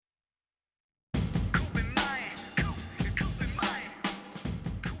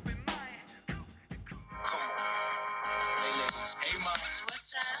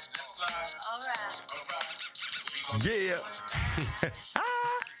Yeah.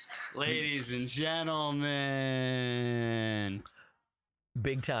 Ladies and gentlemen.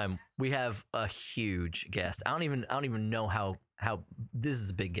 Big time. We have a huge guest. I don't even know how this is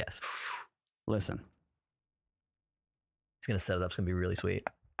a big guest. Listen. He's gonna set it up. It's gonna be really sweet.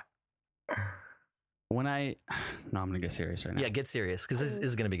 No, I'm gonna get serious right now. Yeah, get serious because this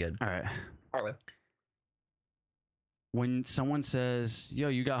is gonna be good. All right. When someone says, "Yo,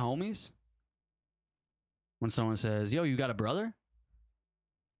 you got homies?" When someone says, "Yo, you got a brother?"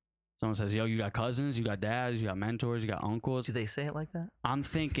 Someone says, "Yo, you got cousins, you got dads, you got mentors, you got uncles." Do they say it like that? I'm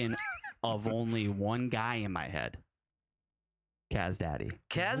thinking of only one guy in my head. Kaz Daddy.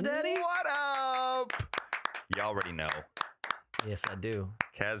 Kaz Daddy? What up? You already know. Yes, I do.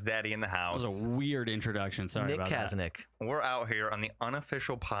 Kaz Daddy in the That house. was a weird introduction. Sorry Nick about Kazanick. We're out here on the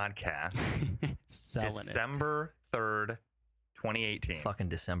unofficial podcast, that. Selling it. December 3rd, 2018. Fucking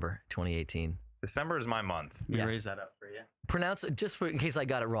December 2018. December is my month. Let me Yeah. raise that up for you. Pronounce just for in case I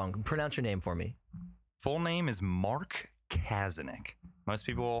got it wrong. Pronounce your name for me. Full name is Mark Kazanick. Most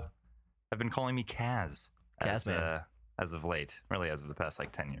people have been calling me Kaz. Kazman. As of late, really as of the past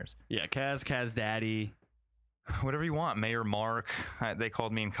like 10 years. Yeah, Kaz Daddy. Whatever you want, Mayor Mark. They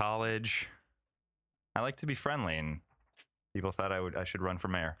called me in college. I like to be friendly, and people thought I should run for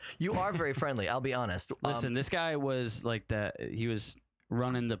mayor. You are very friendly. I'll be honest. Listen, this guy was like that. He was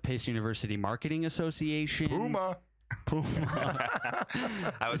running the Pace University Marketing Association. Puma.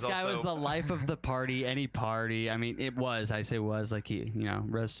 I was This guy was the life of the party, any party. I mean, I say was like he,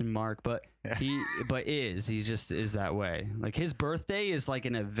 rest in Mark, but he just is that way. Like his birthday is like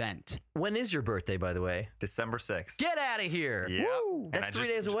an event. When is your birthday, by the way? December 6th. Get out of here. Yeah. That's 3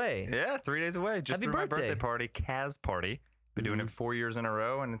 days away. Yeah, 3 days away. Just Happy threw my birthday. birthday party, Kaz Party. Been doing it 4 years in a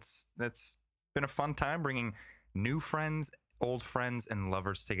row, and it's been a fun time bringing new friends, old friends, and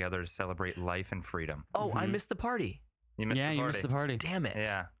lovers together to celebrate life and freedom. Oh, I missed the party. You missed the party. You missed the party. Damn it.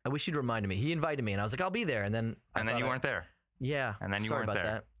 Yeah. I wish you'd reminded me. He invited me, and I was like, I'll be there. And then You weren't there. Yeah. And then you Sorry weren't about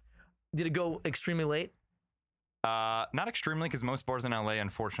there. that. Did it go extremely late? Not extremely, because most bars in LA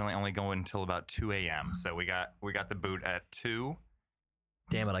unfortunately only go until about 2 a.m. So we got the boot at 2.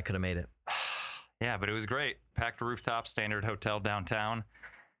 Damn it, I could have made it. Yeah, but it was great. Packed rooftop, standard hotel downtown,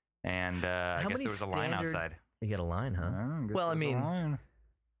 and I guess many there was a line standard- outside. You got a line, huh? I guess Well, I there's a mean, line.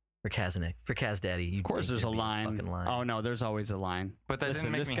 for Kaz Daddy. Of course, there's a line. Oh no, there's always a line. But that didn't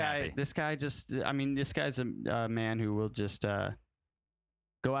make me happy. This guy this guy's a man who will just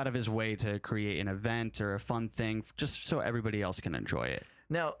go out of his way to create an event or a fun thing just so everybody else can enjoy it.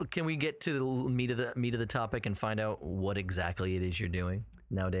 Now, can we get to the meat of the topic and find out what exactly it is you're doing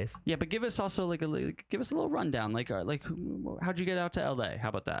nowadays? Yeah, but give us also give us a little rundown. Like how'd you get out to LA? How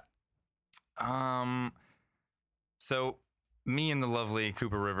about that? So me and the lovely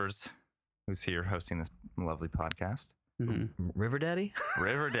Cooper Rivers, who's here hosting this lovely podcast, River Daddy?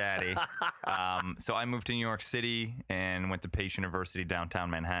 River Daddy. So I moved to New York City and went to Pace University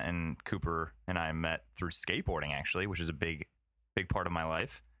downtown Manhattan. Cooper and I met through skateboarding, actually, which is a big part of my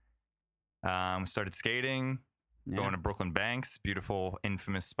life. Started skating, going to Brooklyn Banks, beautiful,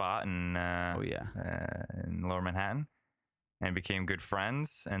 infamous spot in Lower Manhattan, and became good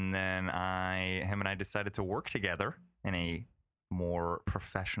friends. And then him and I decided to work together in a more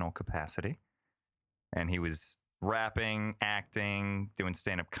professional capacity. And he was rapping, acting, doing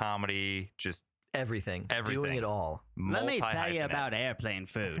stand-up comedy, just Everything. Doing it all. Let me tell you multi-hyphenate. about airplane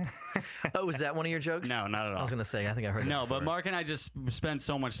food. Oh, is that one of your jokes? No, not at all. I was going to say, I think I heard that No, but before. Mark and I just spent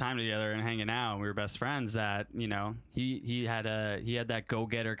so much time together and hanging out, and we were best friends that, he had that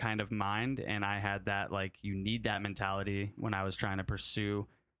go-getter kind of mind, and I had that, like, you need that mentality when I was trying to pursue.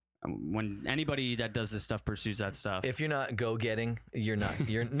 When anybody that does this stuff pursues that stuff. If you're not go-getting, you're not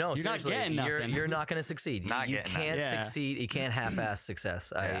getting nothing. You're not going to succeed. You can't succeed. You can't half-ass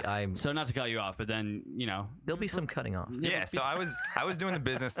success. I'm so not to cut you off, but then, there'll be some cutting off. Yeah, so I was doing the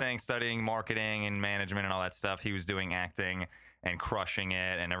business thing, studying marketing and management and all that stuff. He was doing acting and crushing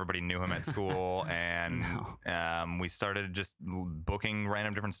it, and everybody knew him at school. And we started just booking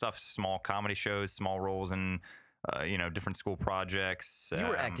random different stuff, small comedy shows, small roles, and different school projects. You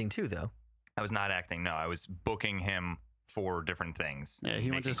were acting too, though. I was not acting. No, I was booking him for different things. Yeah,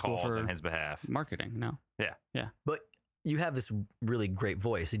 he went to making school calls for on his behalf. marketing. No. Yeah. But you have this really great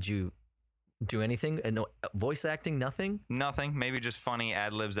voice. Did you do anything? No, voice acting? Nothing? Nothing. Maybe just funny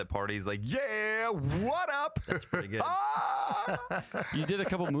ad libs at parties, like, yeah, what up? That's pretty good. You did a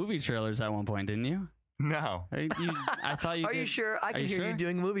couple movie trailers at one point, didn't you? No. I thought you Are did. you sure? I can you hear sure? you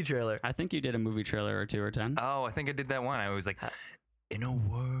doing a movie trailer. I think you did a movie trailer or 2 or 10. Oh, I think I did that one. I was like, in a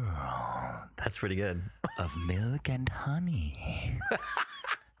world That's pretty good. of milk and honey,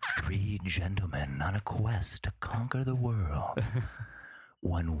 Three gentlemen on a quest to conquer the world.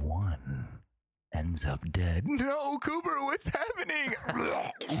 When one ends up dead. No, Cooper, what's happening?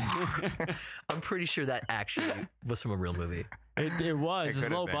 I'm pretty sure that actually was from a real movie. It was. It was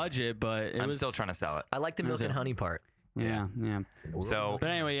could've low been. budget, but it I'm was still trying to sell it. I like the milk and honey part. Yeah. So, But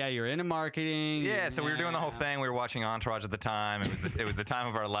anyway, yeah, you're into marketing. yeah, so we were doing the whole thing. We were watching Entourage at the time. It was the time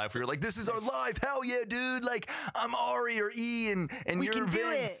of our life. We were like, this is our life. Hell yeah, dude. Like, I'm Ari or E and We you're can do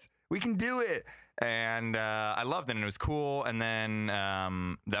Vince. We can do it. And I loved it, and it was cool. And then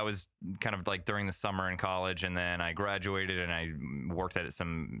that was kind of like during the summer in college. And then I graduated, and I worked at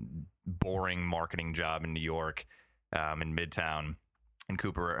some boring marketing job in New York, in Midtown. And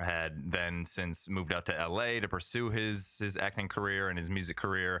Cooper had then since moved out to LA to pursue his acting career and his music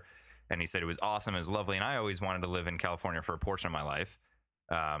career. And he said it was awesome. It was lovely. And I always wanted to live in California for a portion of my life.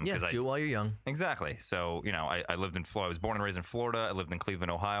 Yeah, do it while you're young. Exactly. So, you know, I lived in Florida. I was born and raised in Florida. I lived in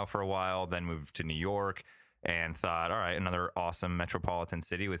Cleveland, Ohio for a while, then moved to New York and thought, all right, another awesome metropolitan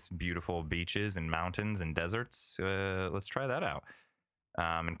city with beautiful beaches and mountains and deserts. Let's try that out.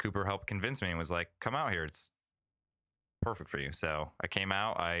 And Cooper helped convince me and was like, come out here. It's perfect for you. So I came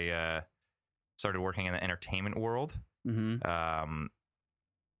out. I started working in the entertainment world. Mm-hmm.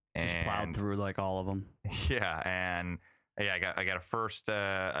 And Just plowed through like all of them. yeah, and yeah, I got a first.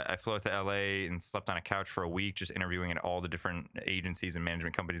 I flew out to LA and slept on a couch for a week, just interviewing at all the different agencies and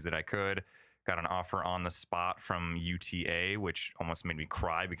management companies that I could. Got an offer on the spot from UTA, which almost made me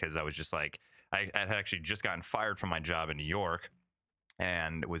cry because I was just like, I had actually just gotten fired from my job in New York,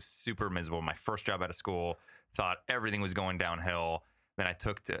 and it was super miserable. My first job out of school, thought everything was going downhill. Then I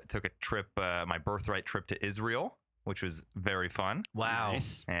took a trip, my birthright trip to Israel, which was very fun. Wow.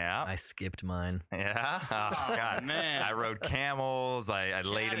 Nice. Yeah. I skipped mine. Yeah. Oh, God. Man. I rode camels. I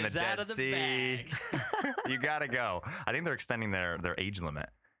laid in the is out Dead of the Sea. bag. You got to go. I think they're extending their age limit.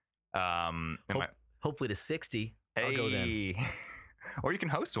 And Hopefully to 60. I'll go then. hey. Or you can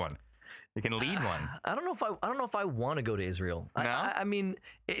host one. You can lead one. I don't know if I want to go to Israel. No? I mean,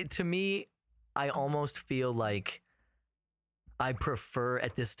 to me, I almost feel like I prefer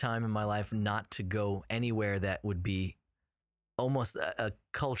at this time in my life not to go anywhere that would be almost a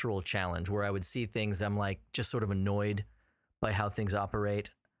cultural challenge where I would see things I'm like just sort of annoyed by how things operate.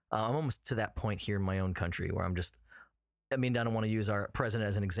 I'm almost to that point here in my own country where I'm just, I mean, I don't want to use our president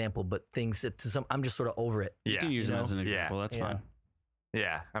as an example, but things that I'm just sort of over it. You Yeah. can use You it know? as an Yeah. example. That's Yeah. fine.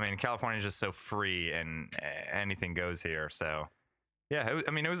 Yeah. I mean, California is just so free and anything goes here. So. Yeah,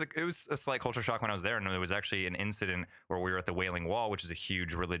 it was a slight culture shock when I was there, and there was actually an incident where we were at the Wailing Wall, which is a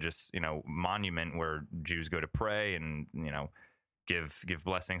huge religious, monument where Jews go to pray and give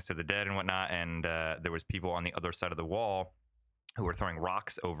blessings to the dead and whatnot. And there was people on the other side of the wall who were throwing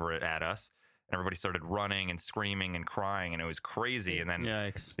rocks over it at us, and everybody started running and screaming and crying, and it was crazy. And then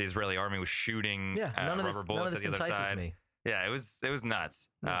Yikes. the Israeli army was shooting Yeah, none of rubber this bullets at the other entices side. me. Yeah, it was nuts.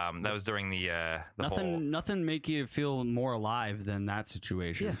 Yeah. That was during the whole Nothing make you feel more alive than that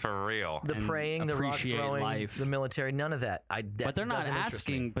situation. Yeah. for real. The And praying, the rock appreciate throwing, life. the military, none of that. But they're not doesn't interest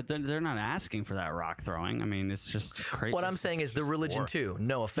me. asking. But they're not asking for that rock throwing. I mean, it's just crazy. What I'm saying is the religion war. too.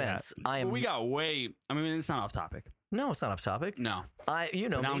 No offense. I am. Well, we got way. I mean, it's not off topic. No, it's not off topic. No. You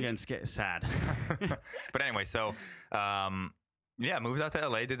know Now I'm me. getting sad. But anyway, so moved out to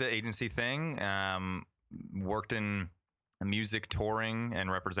LA, did the agency thing, worked in music touring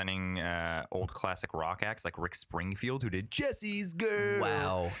and representing old classic rock acts like Rick Springfield, who did Jesse's Girl.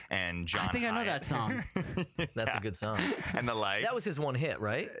 Wow, And John I think I know that Hyatt. song. that's Yeah. a good song. And the like. That was his one hit,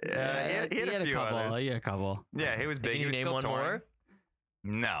 right? he had a few couple. others. He had a couple. Yeah, he was big. Can He you was name still one touring. more?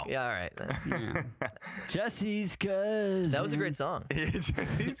 No. Yeah, all right. Yeah. Jesse's cousin. That was a great song.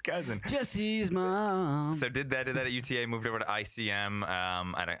 His cousin. Jesse's mom. So did that at UTA, moved over to ICM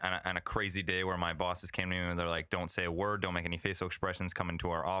on a crazy day where my bosses came to me and they're like, don't say a word, don't make any facial expressions, come into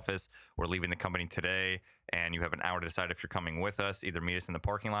our office. We're leaving the company today and you have an hour to decide if you're coming with us. Either meet us in the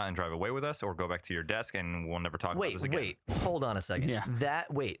parking lot and drive away with us or go back to your desk and we'll never talk about this again. Wait, hold on a second. Yeah.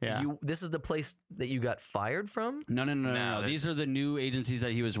 Yeah. This is the place that you got fired from? No. No, These are the new agencies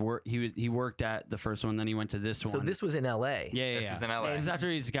that he worked at the first one, then he went to this one. So this was in LA. Yeah. This is in LA. This is after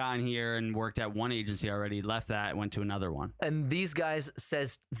he's gotten here and worked at one agency already, left that, went to another one. And these guys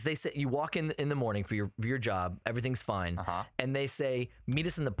they say you walk in the morning for your job, everything's fine. Uh-huh. And they say, meet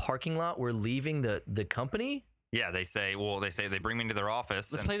us in the parking lot. We're leaving the company. Yeah, they say they bring me into their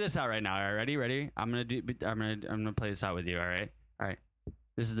office. Let's and play this out right now. All right, ready? I'm gonna play this out with you. All right.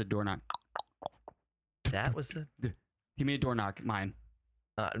 This is the door knock. That was Give me a door knock. Mine.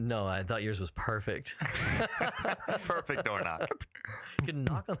 no, I thought yours was perfect. perfect door knock. You can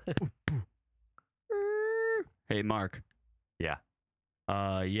knock on it. Hey, Mark. Yeah.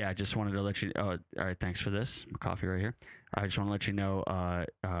 Yeah, I just wanted to let you. All right, thanks for this. My coffee right here. I just want to let you know,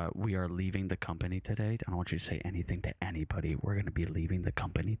 we are leaving the company today. I don't want you to say anything to anybody. We're going to be leaving the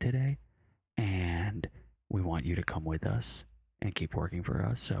company today, and we want you to come with us and keep working for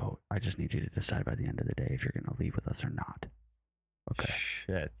us. So I just need you to decide by the end of the day if you're going to leave with us or not. Okay.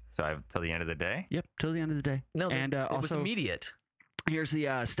 Shit. So I have till the end of the day. Yep, till the end of the day. No, and it was also immediate. here's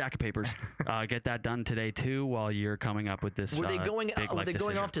the stack of papers. Get that done today too, while you're coming up with this. Were they going? big Were life they going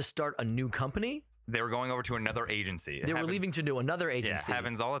decision. off to start a new company? They were going over to another agency. They were leaving to do another agency. Yeah,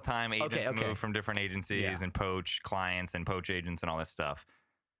 happens all the time. Agents Okay. move from different agencies Yeah. and poach clients and poach agents and all this stuff.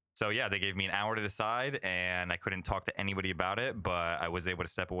 So yeah, they gave me an hour to decide, and I couldn't talk to anybody about it. But I was able to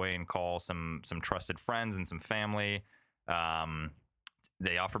step away and call some trusted friends and some family.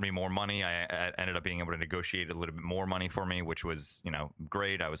 They offered me more money. I ended up being able to negotiate a little bit more money for me, which was,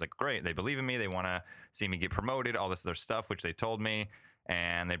 great. I was like, great. They believe in me. They want to see me get promoted, all this other stuff, which they told me.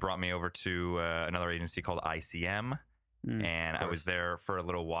 And they brought me over to another agency called ICM. And I was there for a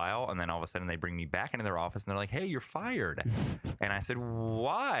little while. And then all of a sudden they bring me back into their office and they're like, hey, you're fired. And I said,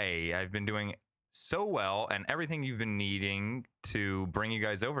 why? I've been doing so well and everything you've been needing to bring you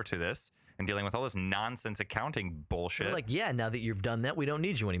guys over to this and dealing with all this nonsense accounting bullshit. They're like, yeah, now that you've done that, we don't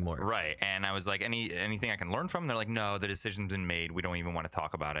need you anymore. Right. And I was like, anything I can learn from? They're like, no, the decision's been made. We don't even want to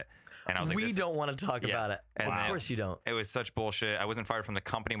talk about it. And I was like, We don't want to talk Yeah. about it. And Of then- course you don't. It was such bullshit. I wasn't fired from the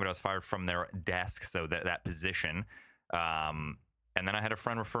company, but I was fired from their desk. So that position. And then I had a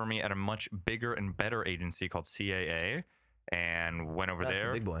friend refer me at a much bigger and better agency called CAA and went over That's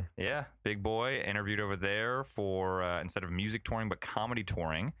there. a big boy. Yeah, big boy. Interviewed over there for instead of music touring, but comedy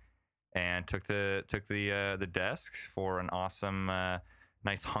touring, and took the desk for an awesome,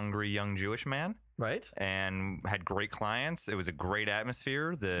 nice, hungry young Jewish man, Right? and had great clients. It was a great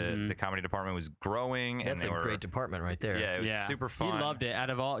atmosphere. The comedy department was growing, That's and they a were great department right there. Yeah, it was super fun. He loved it. Out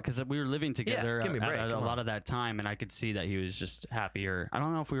of all, because we were living together give me a break, at a come lot on. of that time, and I could see that he was just happier. I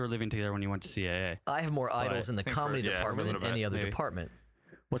don't know if we were living together when you went to CAA. I have more idols in the I think for- comedy yeah, for a department than little bit, any other maybe. department.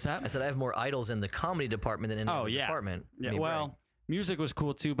 What's that? I said I have more idols in the comedy department than any Oh, other yeah. department. Yeah, Give me a well, break. music was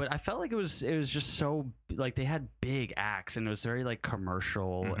cool too, but I felt like it was just so like they had big acts and it was very like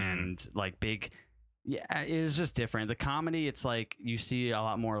commercial Mhm. and like big. Yeah, it was just different. The comedy, it's like you see a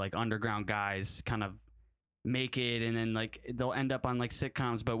lot more like underground guys kind of make it, and then like they'll end up on like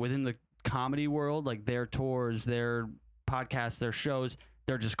sitcoms. But within the comedy world, like their tours, their podcasts, their shows,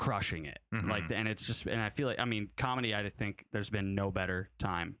 they're just crushing it. Mhm. Like, and it's just, and I feel like, I mean, comedy. I think there's been no better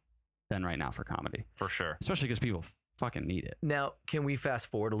time than right now for comedy, for sure. especially because people fucking need it. Now, can we fast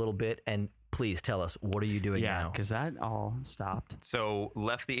forward a little bit and please tell us, what are you doing Yeah, now? because that all stopped. So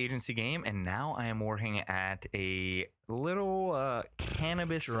left the agency game, and now I am working at a little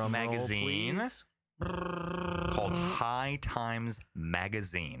cannabis Drum roll, magazine please. called High Times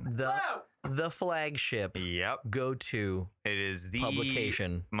Magazine. The flagship Yep, go-to it is the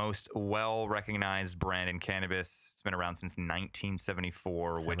publication. most well-recognized brand in cannabis. It's been around since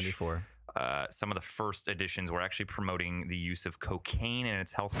 1974, which 74. some of the first editions were actually promoting the use of cocaine and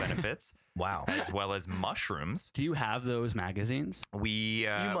its health benefits, Wow. as well as mushrooms. Do you have those magazines? We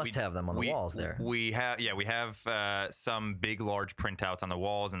You must have them on the walls there. We have some big, large printouts on the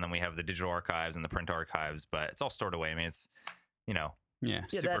walls, and then we have the digital archives and the print archives. But it's all stored away. I mean, it's Yeah. Yeah,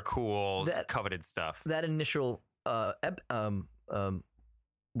 super that- cool, that- coveted stuff. That initial what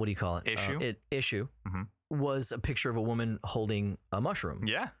do you call it? Issue? Issue Mhm. was a picture of a woman holding a mushroom.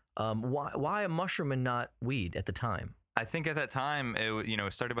 Yeah, Why a mushroom and not weed at the time? I think at that time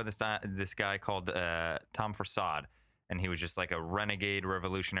it started by this guy called Tom Forsad, and he was just like a renegade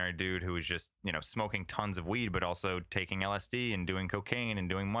revolutionary dude who was just smoking tons of weed, but also taking LSD and doing cocaine and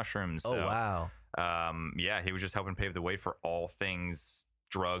doing mushrooms. Oh So, wow. yeah, he was just helping pave the way for all things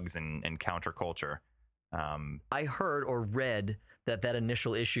drugs and counterculture. I heard or read that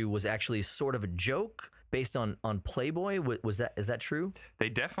initial issue was actually sort of a joke based on Playboy. Is that true? They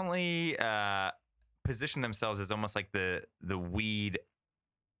definitely position themselves as almost like the weed,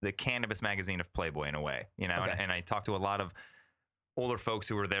 the cannabis magazine of Playboy in a way, Okay. and I talked to a lot of older folks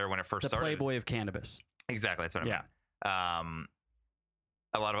who were there when it first The started. Playboy of cannabis. Exactly, that's what Yeah. I mean.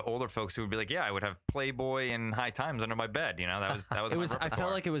 A lot of older folks who would be like, yeah, I would have Playboy and High Times under my bed. That was It my was. I repertoire.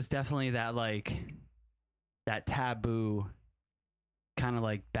 felt like it was definitely that taboo, kind of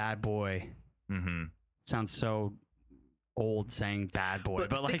like bad boy. Mm-hmm. Sounds so old saying bad boy,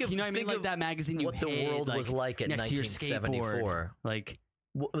 but like think you know what I mean, think like of that magazine you what the hid, world was like at next to your skateboard. 1974. Like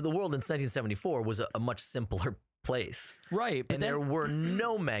The world in 1974 was a much simpler place, right, but and then there were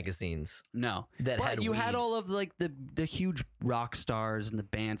no magazines no. that But had you weed. had all of like the huge rock stars and the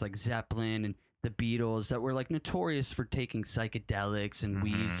bands like Zeppelin and the Beatles that were like notorious for taking psychedelics and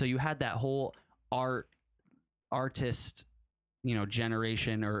weed. Mhm. So you had that whole artist,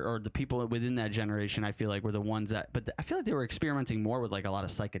 generation or the people within that generation. I feel like were the ones that, but I feel like they were experimenting more with like a lot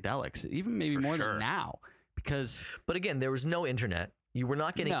of psychedelics, even maybe For more sure. than now, because But again, there was no internet. You were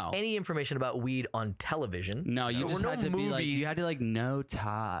not getting No. any information about weed on television. no, you There just were had no to be like, you movies. had to like know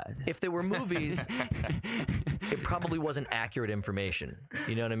Todd. If there were movies, it probably wasn't accurate information.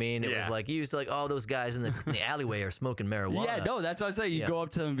 You know what I mean? It was Yeah. like you used to like, oh, those guys in the alleyway are smoking marijuana. Yeah, no, that's what I'm saying. You Yeah. go up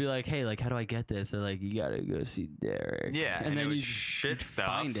to them and be like, "Hey, like, how do I get this?" They're like, "You gotta go see Derek." Yeah, and and then it was you shit stuff.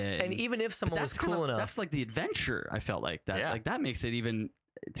 find it. And even if someone was cool enough, that's like the adventure. I felt like that. Yeah. Like that makes it even.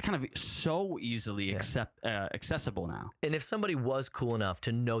 It's kind of so easily Yeah. accessible now. and if somebody was cool enough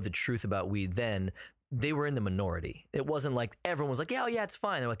to know the truth about weed, then they were in the minority. It wasn't like everyone was like, yeah, it's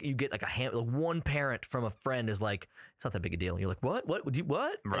fine. They're like, you get like one parent from a friend is like, it's not that big a deal. You're like, what? What?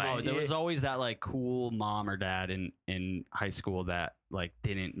 What? Right. Oh, there was always that like cool mom or dad in high school that like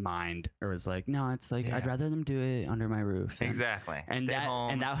didn't mind or was like, no, it's like Yeah. I'd rather them do it under my roof. than-" Exactly. And Stay that-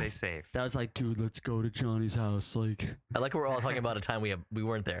 home, and that stay was- safe. That was like, dude, let's go to Johnny's house. Like, I like we're all talking about a time we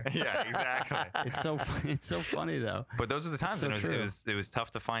weren't there. Yeah, exactly. it's so it's so funny though. But those were the times so when true. it was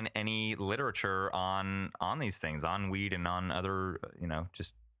tough to find any literature on these things, on weed and on other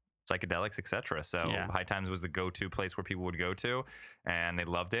just psychedelics, etc. So Yeah. High Times was the go-to place where people would go to, and they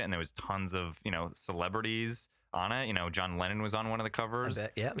loved it. And there was tons of celebrities on it. John Lennon was on one of the I covers.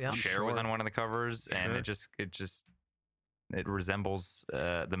 bet. Yeah. Cher was Sure. on one of the covers, and Sure. it resembles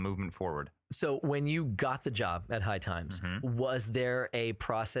the movement forward. So when you got the job at High Times, Mhm. was there a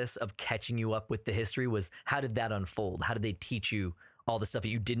process of catching you up with the history? How did that unfold? How did they teach you all the stuff that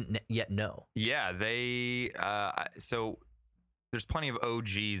you didn't yet know? Yeah, they so there's plenty of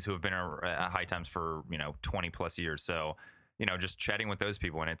OGs who have been at High Times for 20 plus years. So just chatting with those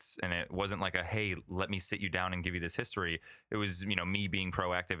people, and it wasn't like a, hey, let me sit you down and give you this history. It was me being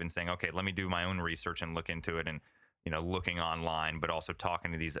proactive and saying, okay, let me do my own research and look into it, and looking online, but also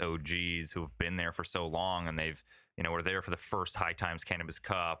talking to these OGs who have been there for so long, and they've were there for the first High Times Cannabis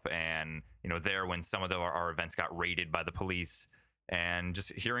Cup, and there when some of our events got raided by the police. And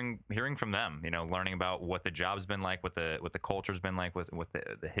just hearing from them, learning about what the job's been like, what the culture's been like, what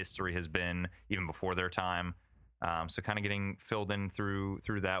the history has been even before their time. So kind of getting filled in through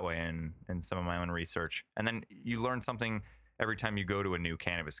that way and some of my own research. And then you learn something every time you go to a new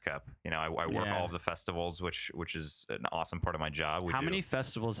Cannabis Cup. I work Yeah. all of the festivals, which is an awesome part of my job. How many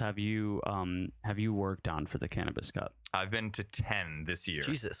festivals have you worked on for the Cannabis Cup? I've been to 10 this year.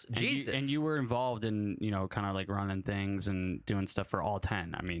 Jesus. And you were involved in kind of like running things and doing stuff for all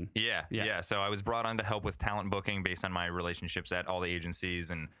 10. I mean, Yeah. So I was brought on to help with talent booking based on my relationships at all the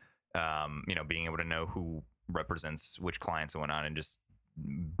agencies, and being able to know who represents which clients and whatnot, and just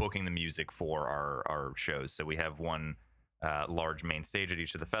booking the music for our shows. So we have one large main stage at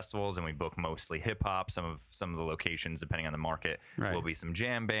each of the festivals, and we book mostly hip hop. Some of the locations, depending on the market, Right. will be some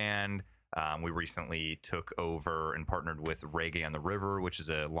jam band. We recently took over and partnered with Reggae on the River, which is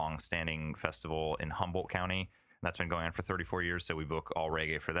a long-standing festival in Humboldt County. That's been going on for 34 years, so we book all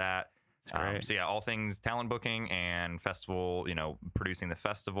reggae for that. That's great. So yeah, all things talent booking and festival, producing the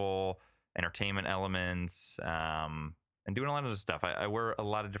festival, entertainment elements, and doing a lot of this stuff. I wear a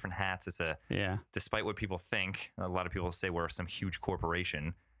lot of different hats. Yeah. Despite what people think, a lot of people say we're some huge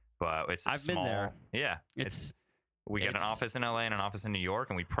corporation, but it's a I've been small. there. Yeah, we got an it's- office in LA and an office in New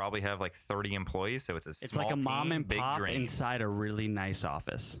York, and we probably have like 30 employees. So it's a It's small like a mom team, and big pop dreams. inside a really nice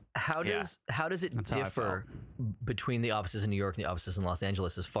office. How Yeah. does it That's how I differ between the offices in New York and the offices in Los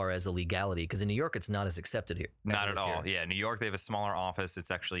Angeles as far as the legality? Because in New York, it's not as accepted here. as Not it at is all. here. Yeah, New York, they have a smaller office. It's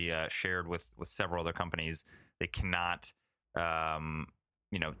actually shared with several other companies. They cannot,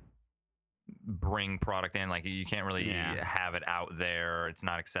 bring product in. Like you can't really Yeah. have it out there. It's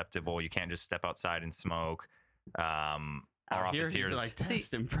not acceptable. You can't just step outside and smoke. Our Out office here you're is like See,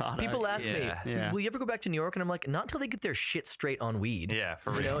 testing product. People ask Yeah. me, Yeah. will you ever go back to New York? And I'm like, not until they get their shit straight on weed. yeah,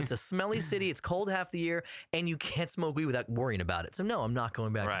 for You real. know, it's a smelly city. It's cold half the year, and you can't smoke weed without worrying about it. So no, I'm not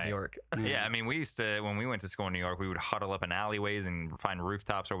going back to Right. New York. Yeah, I mean, we used to, when we went to school in New York, we would huddle up in alleyways and find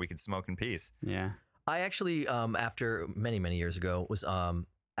rooftops where we could smoke in peace. Yeah. I actually, after many years ago, was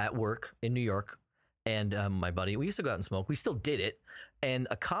at work in New York, and my buddy, we used to go out and smoke. We still did it, and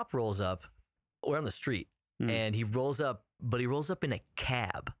a cop rolls up. We're on the street, and he rolls up, but he rolls up in a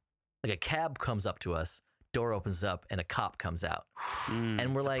cab. Like a cab comes up to us, door opens up, and a cop comes out,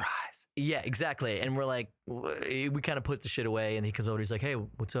 and we're like, Surprise. yeah, exactly. And we're like, we kind of put the shit away, and he comes over. He's like, hey,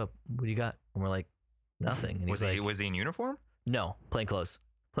 what's up? What do you got? And we're like, nothing. And he's Was like, he in uniform? no, plain clothes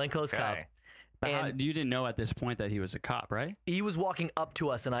cop. Okay. But And- you didn't know at this point that he was a cop, right? He was walking up to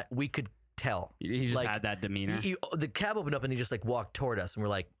us, and we could tell. He just Like, had that demeanor. The cab opened up and he just like walked toward us, and we're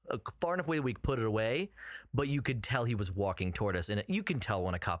like far enough away that we could put it away, but you could tell he was walking toward us, and you can tell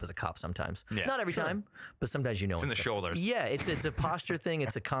when a cop is a cop sometimes. Yeah, Not every time, but sometimes you know. It's in the stuff. shoulders. Yeah, it's a posture thing,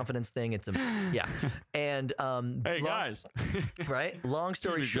 it's a confidence thing, it's a yeah, and Hey guys, right? Long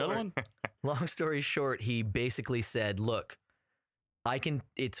story Excuse me, short, gentlemen. long story short, he basically said, "Look,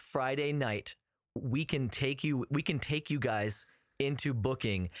 it's Friday night. We can take you guys into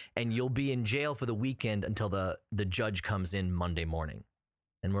booking, and you'll be in jail for the weekend until the judge comes in Monday morning."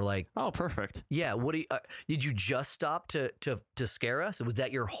 And we're like, Oh, perfect. "Yeah, what do you, did you just stop to scare us? Was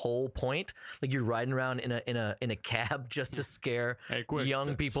that your whole point? Like you're riding around in a cab just to scare Hey, quick,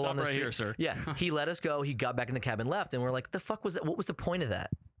 young people stop on the right street?" here, sir. Yeah, he let us go. He got back in the cab and left, and we're like, "The fuck was that? What was the point of that?"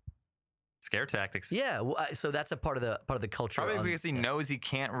 Scare tactics. Yeah, well, so that's a part of the culture. Probably on- because he knows he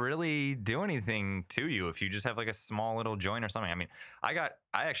can't really do anything to you if you just have like a small little joint or something. I mean, I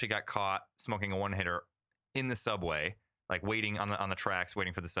actually got caught smoking a one hitter in the subway, like waiting on the tracks,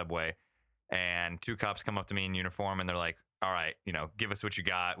 waiting for the subway, and two cops come up to me in uniform and they're like, "All right, give us what you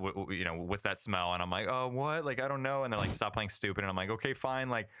got. What's that smell?" And I'm like, "Oh, what? Like I don't know." And they're like, "Stop playing stupid." And I'm like, "Okay, fine."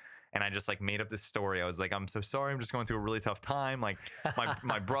 Like. And I just like made up this story. I was like, "I'm so sorry. I'm just going through a really tough time. Like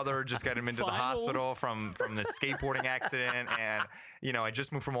my brother just got admitted to the Finals. hospital from this skateboarding accident, and I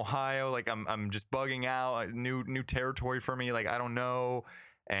just moved from Ohio. Like I'm just bugging out. New territory for me. Like I don't know."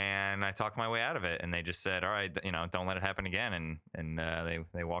 And I talked my way out of it. And they just said, "All right, don't let it happen again." And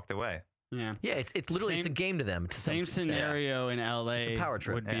they walked away. Yeah. Yeah, it's literally it's a Same- game to them. Same scenario in LA It's a power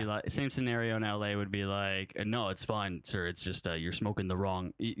trip. would be Yeah. like same scenario in LA would be like, "No, it's fine, sir. It's just you're smoking the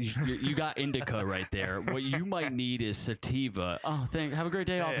wrong. You got indica right there. What you might need is sativa." Oh, have a great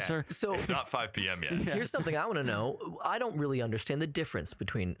day, Yeah. officer. So It's not 5 p.m. yet. Yeah. here's something I want to know. I don't really understand the difference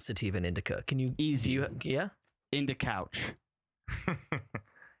between sativa and indica. Can you? Easy. Yeah. Into couch.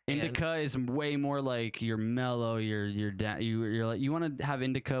 And- Indica is way more like you're mellow. You're down. You're like you want to have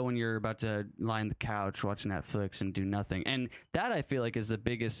indica when you're about to lie on the couch, watch Netflix, and do nothing. And that I feel like is the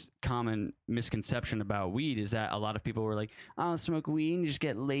biggest common misconception about weed is that a lot of people were like, "Oh, smoke weed and you just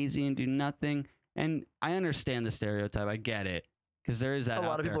get lazy and do nothing." And I understand the stereotype. I get it because there is that. A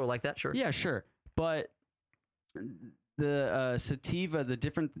lot out of there. people are like that. Sure. Yeah, sure. But the sativa, the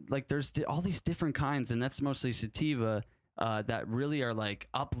different, like there's all these different kinds, and that's mostly sativa that really are like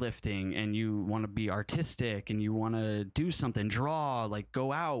uplifting, and you want to be artistic and you want to do something, draw, like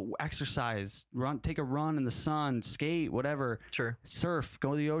go out, exercise, take a run in the sun, skate, whatever, Sure. surf,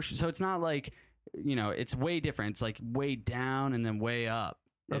 go to the ocean. So it's not like, it's way different. It's like way down and then way up.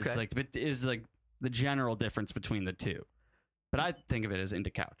 It's Okay. like the general difference between the two. But I think of it as into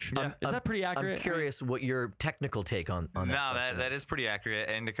couch. Yeah. Is that pretty accurate? I'm curious what your technical take on that. No, question that is pretty accurate.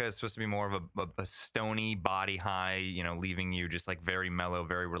 Indica is supposed to be more of a stony body high, leaving you just like very mellow,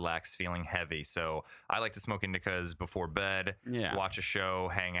 very relaxed, feeling heavy. So I like to smoke indicas before bed, Yeah. watch a show,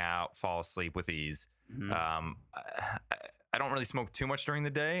 hang out, fall asleep with ease. Mhm. I don't really smoke too much during the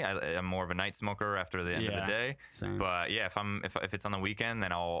day. I'm more of a night smoker after the end of Yeah. the day. Same. But yeah, if it's on the weekend,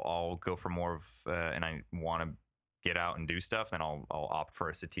 then I'll go for more of and I want to get out and do stuff, then I'll opt for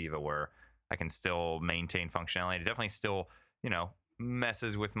a sativa where I can still maintain functionality. It definitely still,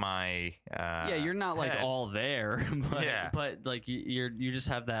 messes with my yeah, you're not like head. all there, but, Yeah. but like you just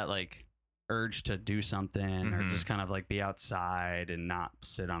have that like urge to do something or Mhm. just kind of like be outside and not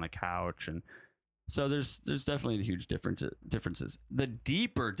sit on a couch. And so there's definitely huge differences. The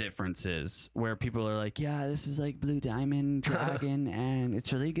deeper differences where people are like, yeah, this is like Blue Diamond Dragon and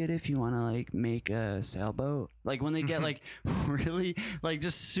it's really good if you want to like make a sailboat. Like when they get like really like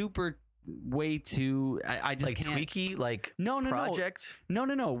just super way too I just like can't tweaky, like no project.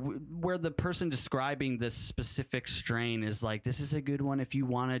 no where the person describing this specific strain is like, this is a good one if you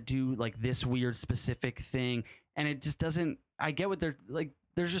want to do like this weird specific thing, and it just doesn't. I get what they're like.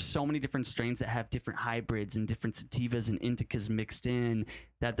 There's just so many different strains that have different hybrids and different sativas and indicas mixed in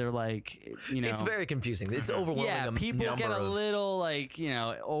that they're like, It's very confusing. It's Mhm. overwhelming. yeah, people number get a of- little like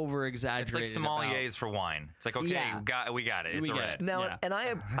over exaggerated. It's like sommeliers for wine. It's like, okay, Yeah. we got it. It's We a get red. it. Now, Yeah. and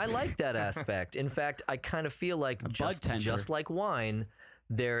I like that aspect. In fact, I kind of feel like just tender. like wine,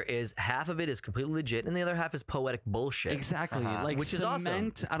 there is half of it is completely legit, and the other half is poetic bullshit. Exactly. Uh-huh. Like Which is awesome.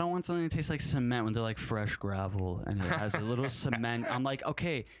 cement. I don't want something that tastes like cement when they're like fresh gravel and it has a little cement. I'm like,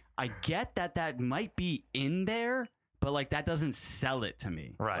 okay, I get that might be in there, but like that doesn't sell it to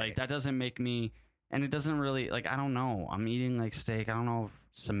me. Right. Like that doesn't make me, and it doesn't really like, I don't know. I'm eating like steak. I don't know if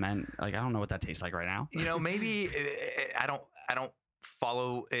cement. Like I don't know what that tastes like right now. Maybe I don't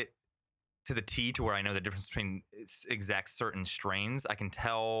follow it to the T to where I know the difference between exact certain strains. I can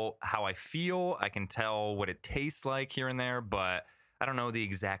tell how I feel. I can tell what it tastes like here and there, but I don't know the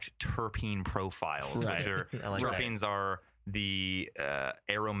exact terpene profiles, Right. which are I like that. terpenes are the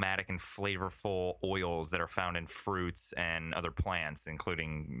aromatic and flavorful oils that are found in fruits and other plants,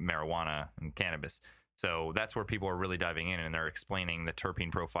 including marijuana and cannabis. So that's where people are really diving in, and they're explaining the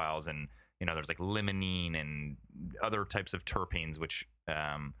terpene profiles. And there's like limonene and other types of terpenes which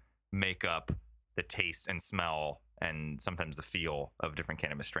make up the taste and smell and sometimes the feel of different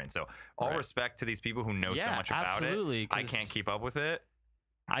cannabis strains. So all Right. respect to these people who know so Yeah, much about absolutely, it. I 'cause- can't keep up with it.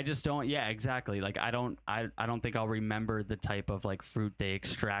 I just don't. Yeah, exactly. Like I don't think I'll remember the type of like fruit they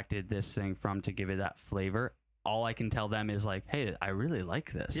extracted this thing from to give it that flavor. All I can tell them is like, hey, I really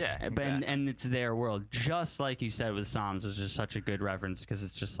like this. Yeah, But exactly. and it's their world, just like you said with Psalms, which is such a good reference because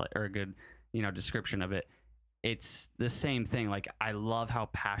it's just like, or a good description of it. It's the same thing. Like I love how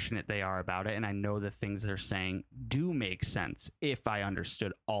passionate they are about it, and I know the things they're saying do make sense if I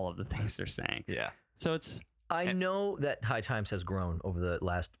understood all of the things they're saying. Yeah. So it's I know that High Times has grown over the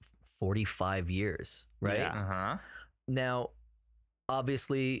last 45 years, right? Yeah. Uh-huh. Now,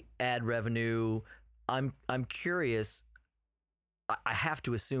 obviously, ad revenue. I'm curious. I have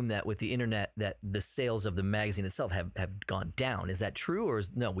to assume that with the internet, that the sales of the magazine itself have gone down. Is that true, or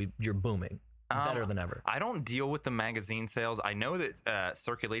you're booming better than ever? I don't deal with the magazine sales. I know that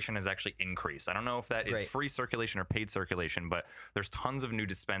circulation has actually increased. I don't know if that is Great. free circulation or paid circulation, but there's tons of new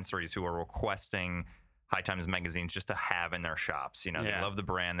dispensaries who are requesting High Times magazines just to have in their shops. They Yeah. love the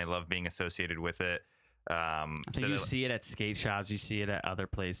brand, they love being associated with it. I think you see it at skate shops, you see it at other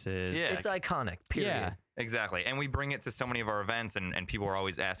places. Yeah. It's iconic. Period. Yeah. Exactly, and we bring it to so many of our events, and people are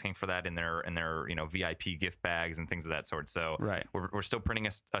always asking for that in their VIP gift bags and things of that sort. So Right. we're still printing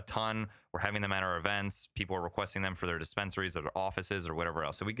a ton. We're having them at our events. People are requesting them for their dispensaries or their offices or whatever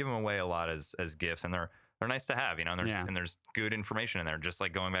else. So we give them away a lot as gifts, and they're nice to have. And there's good information in there. Just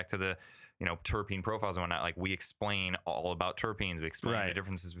like going back to the terpene profiles and whatnot. Like we explain all about terpenes. We explain the Right.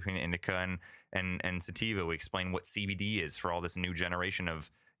 differences between indica and sativa. We explain what CBD is for all this new generation of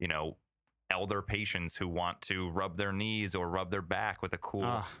elder patients who want to rub their knees or rub their back with a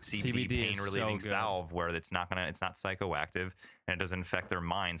cool CBD CBD pain is relieving so good. salve where it's not psychoactive and it doesn't affect their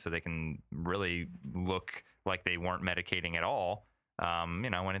mind, so they can really look like they weren't medicating at all.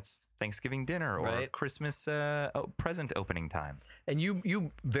 When it's Thanksgiving dinner or Right. Christmas present opening time. And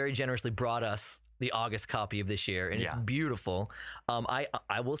you very generously brought us the August copy of this year, and it's Yeah. beautiful.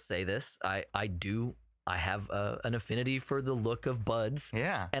 I will say this. I have an affinity for the look of buds.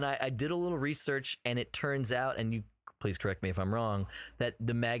 Yeah. And I did a little research, and it turns out, and you please correct me if I'm wrong, that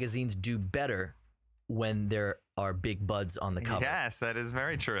the magazines do better when there are big buds on the cover. Yes, that is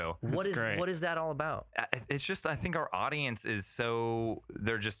very true. What That's great. is that all about? It's just, I think our audience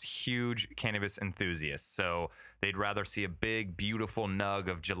they're just huge cannabis enthusiasts. So they'd rather see a big, beautiful nug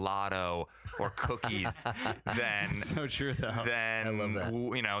of gelato or cookies than So true though. I love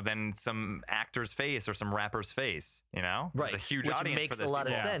that. than some actor's face or some rapper's face. Right. There's a huge Which audience makes for this. a lot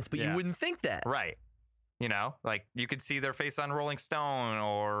of Yeah. sense, but Yeah. you wouldn't think that. Right. Like you could see their face on Rolling Stone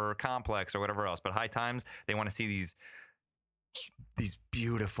or Complex or whatever else. But High Times, they want to see these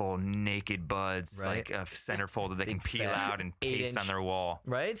beautiful naked buds, Right. like a centerfold that they can Big, peel fat, out and paste 8-inch. on their wall.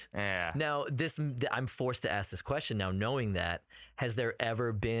 Right? Yeah. Now, I'm forced to ask this question now, knowing that. Has there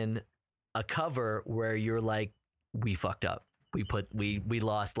ever been a cover where you're like, we fucked up? We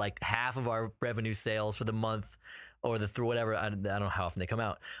lost like half of our revenue sales for the month or through whatever. I don't know how often they come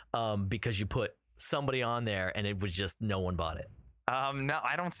out, because you put somebody on there and it was just no one bought it. No,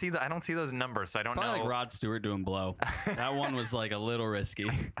 I don't see those numbers, so I don't Probably know. like Rod Stewart doing blow. That one was like a little risky.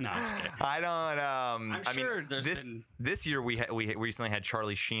 No, I'm just kidding. I don't. I'm I sure mean, there's this been- year we recently had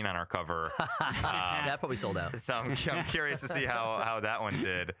Charlie Sheen on our cover. That probably sold out. So I'm curious to see how that one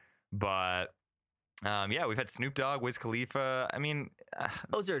did. But yeah, we've had Snoop Dogg, Wiz Khalifa. I mean,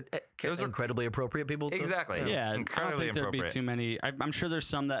 Those are incredibly appropriate people. to- exactly. Yeah, I don't Incredibly think there'd be appropriate. too many. I'm sure there's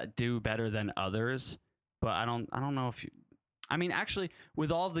some that do better than others, but I don't know if you. I mean, actually, with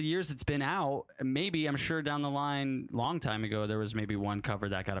all the years it's been out, maybe I'm sure down the line, long time ago, there was maybe one cover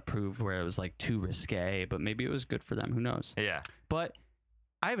that got approved where it was like too risque, but maybe it was good for them. Who knows? Yeah. But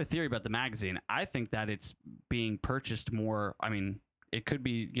I have a theory about the magazine. I think that it's being purchased more. I mean, it could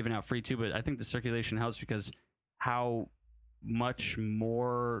be given out free too, but I think the circulation helps because how much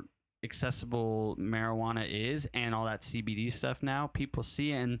more accessible marijuana is and all that CBD stuff now, people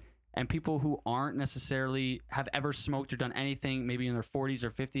see it, and people who aren't necessarily have ever smoked or done anything, maybe in their 40s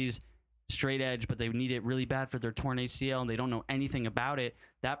or 50s, straight edge, but they need it really bad for their torn ACL and they don't know anything about it.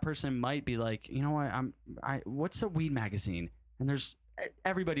 That person might be like, you know what, what's a weed magazine? And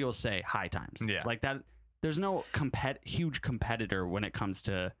everybody will say High Times. Yeah. Like that. There's no huge competitor when it comes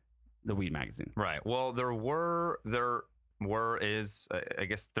to the weed magazine. Right. Well, there I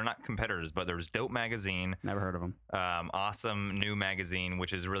guess they're not competitors, but there's Dope Magazine, Never heard of them. Awesome New Magazine,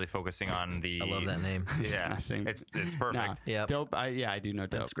 which is really focusing on the. I love that name. Yeah, it's perfect. Nah, Yep. Dope. I do know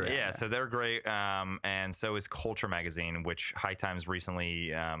Dope. That's great. Yeah, so they're great. And so is Culture Magazine, which High Times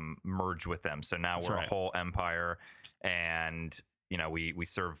recently merged with them. So now That's we're right. a whole empire, and we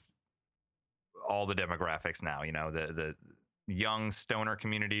serve all the demographics now. The young stoner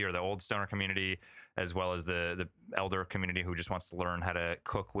community or the old stoner community, as well as the elder community who just wants to learn how to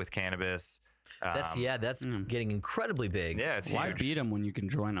cook with cannabis. That's getting incredibly big. Yeah, it's Why huge. beat them when you can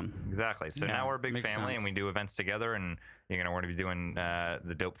join them? Exactly. So Yeah, now we're a big makes family, and sense. we do events together. And we're going to be doing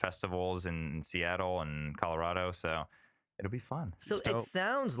the Dope festivals in Seattle and Colorado. So it'll be fun. So Dope. it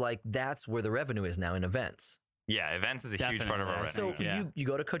sounds like that's where the revenue is now in events. Yeah, events is a huge part of our Definitely. revenue. So Yeah. you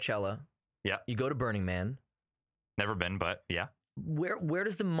go to Coachella. Yeah. You go to Burning Man. Never been, but yeah. Where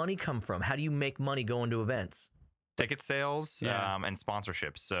does the money come from? How do you make money going to events? Ticket sales Yeah. and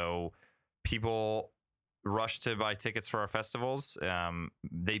sponsorships. So people rush to buy tickets for our festivals.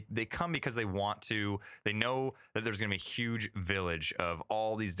 They come because they want to. They know that there's going to be a huge village of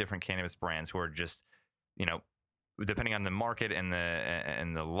all these different cannabis brands who are just, depending on the market and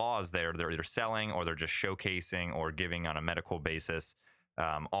the laws there, they're either selling or they're just showcasing or giving on a medical basis.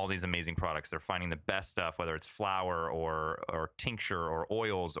 All these amazing products. They're finding the best stuff, whether it's flour or tincture or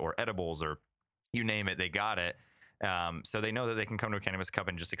oils or edibles or you name it, they got it. So they know that they can come to a Cannabis Cup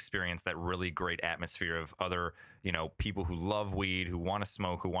and just experience that really great atmosphere of other, people who love weed, who want to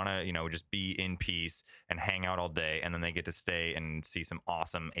smoke, who want to, just be in peace and hang out all day. And then they get to stay and see some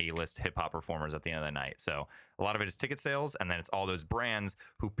awesome A-list hip hop performers at the end of the night. So a lot of it is ticket sales. And then it's all those brands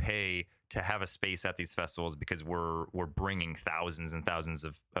who pay to have a space at these festivals because we're bringing thousands and thousands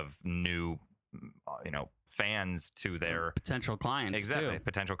of new, fans to their Potential clients too.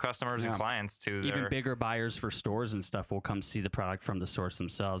 potential customers and Yeah. clients to Even their bigger buyers for stores and stuff will come see the product from the source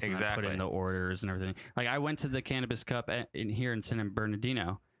themselves and then put Exactly. in the orders and everything. Like I went to the Cannabis Cup here in San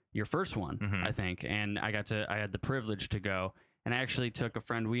Bernardino, your first one, Mhm. I think, and I had the privilege to go. And I actually took a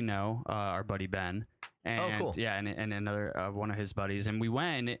friend we know, our buddy Ben, and cool. yeah, and another one of his buddies, and we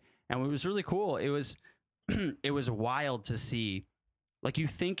went, and it was really cool. It was it was wild to see. Like you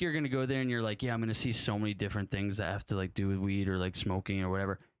think you're gonna go there and you're like, yeah, I'm gonna see so many different things that have to like do with weed or like smoking or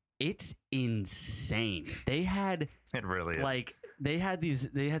whatever. It's insane. They had it really is. like they had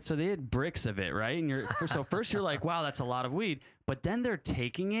bricks of it, right? And first you're like, wow, that's a lot of weed. But then they're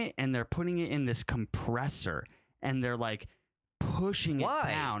taking it and they're putting it in this compressor and they're like pushing it Why?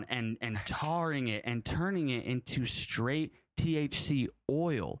 down and tarring it and turning it into straight THC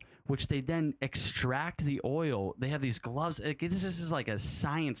oil, which they then extract the oil. They have these gloves. This is like a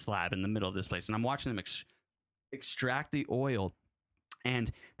science lab in the middle of this place. And I'm watching them extract the oil,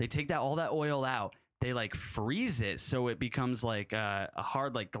 and they take all that oil out. They like freeze it so it becomes like a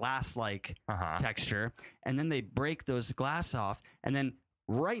hard like glass like texture, and then they break those glass off, and then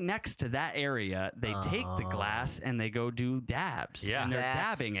right next to that area they take the glass and they go do dabs. Yeah. And they're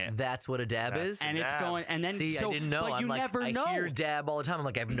dabbing it. That's what a dab is. And it's Dab. going, and then See, so, I didn't know. but I'm you like, never know. I hear dab all the time. I'm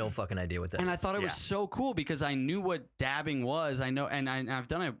like, I have no fucking idea what that And is. I thought it was Yeah. so cool because I knew what dabbing was. I know, and I've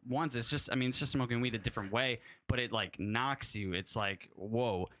done it once. It's just smoking weed a different way, but it like knocks you. It's like,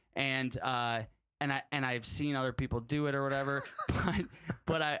 whoa. And I've seen other people do it or whatever,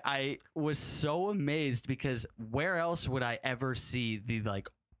 but I was so amazed because where else would I ever see the like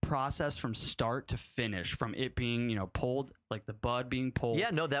process from start to finish, from it being pulled, like the bud being pulled. Yeah,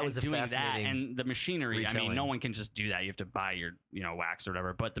 no, that and was a doing fascinating that and the machinery. I retelling. mean, no one can just do that. You have to buy your wax or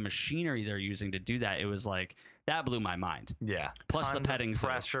whatever. But the machinery they're using to do that, it was like that blew my mind. Yeah. Plus the Tons of petting zoo.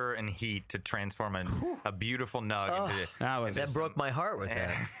 pressure and heat to transform a beautiful nug Oh. into That was That broke my heart with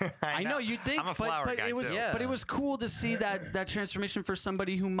that. I know you think, I'm a flower but guy it was, too. Yeah. but it was cool to see that transformation for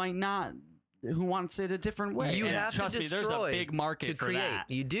somebody who might not, who wants it a different way. You And have trust to me, there's a destroy big market to for create. that.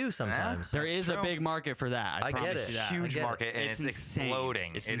 You do sometimes. There That's is a true. big market for that. I I get promise it. you that. Huge I get it. market and it's insane.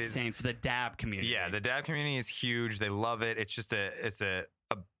 exploding. It's It is- insane for the dab community. Yeah, the dab community is huge. They love it. It's just a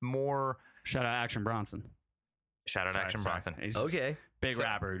more Shout out Action Bronson. shout out Sorry, Action sorry. Bronson. He's just Okay. big So-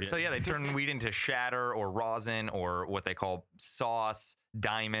 rapper. Dude. So yeah, they turn weed into shatter or rosin or what they call sauce,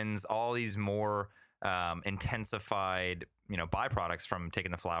 diamonds, all these more intensified, byproducts from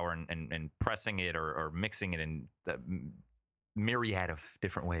taking the flower and pressing it or mixing it in the myriad of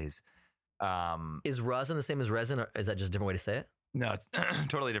different ways. Is rosin the same as resin, or is that just a different way to say it? No, it's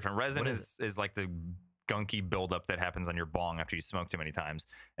totally different. Resin What is is like the gunky buildup that happens on your bong after you smoke too many times,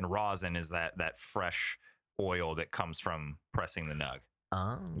 and rosin is that fresh oil that comes from pressing the nug.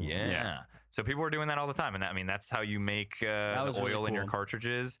 Oh. Yeah. So people are doing that all the time, and that's how you make the was really oil in your cool.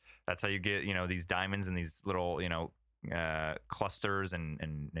 cartridges. That's how you get these diamonds and these little clusters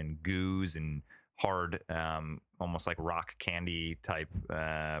and goos and hard, almost like rock candy type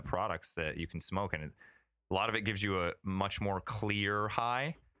products that you can smoke, and a lot of it gives you a much more clear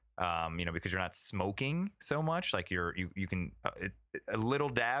high. Because you're not smoking so much, like you can a little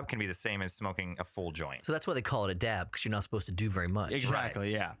dab can be the same as smoking a full joint. So that's why they call it a dab, because you're not supposed to do very much.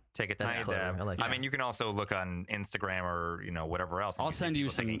 Exactly. Yeah. Take a That's tiny clever. dab. I like that. I mean, you can also look on Instagram or whatever else. and I'll you see send you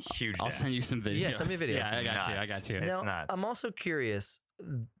people some taking huge. I'll send you some videos. Yeah, send me videos. Yeah, I got you. I Nuts. got you. It's now, nuts. I'm also curious.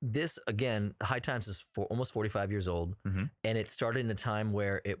 This again, High Times is almost 45 years old, Mhm. and it started in a time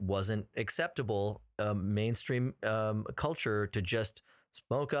where it wasn't acceptable, mainstream culture to just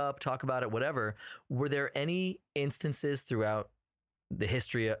smoke up, talk about it, whatever. Were there any instances throughout the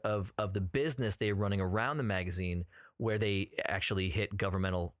history of the business they were running around the magazine where they actually hit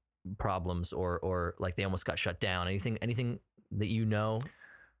governmental problems or like they almost got shut down? Anything that you know?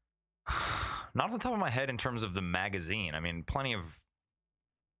 Not off the top of my head in terms of the magazine. I mean, plenty of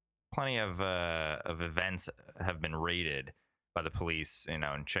events have been raided by the police, and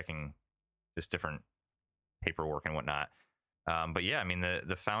checking just different paperwork and whatnot. But yeah, I mean,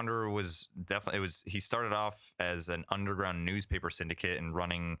 the founder was definitely, he started off as an underground newspaper syndicate and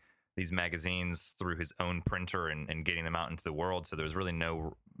running these magazines through his own printer and getting them out into the world. So there was really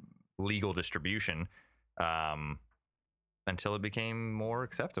no legal distribution until it became more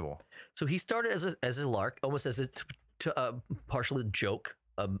acceptable. So he started as a lark, almost as a partial joke,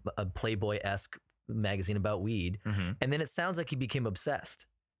 a Playboy-esque magazine about weed, and then it sounds like he became obsessed.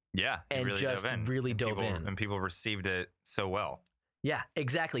 Yeah, he And just really dove in. and people received it so well. Yeah,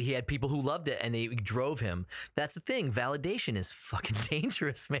 exactly. He had people who loved it and they drove him. That's the thing. Validation is fucking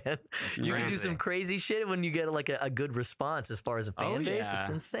dangerous, man. You can do some crazy shit when you get like a good response as far as a fan base. It's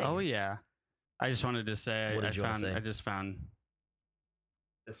insane. Oh yeah. I just wanted to say What did you want to say? I just found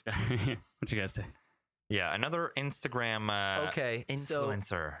this guy. What you guys say? Yeah, another Instagram Okay, so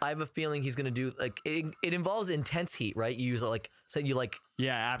influencer. I have a feeling he's gonna do like it involves intense heat, right? You use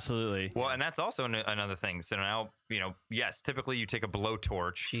Yeah, absolutely. Well, and that's also another thing. So now, yes, typically you take a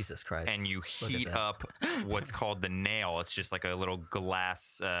blowtorch Jesus Christ, and you Look at heat that. up what's called the nail. It's just like a little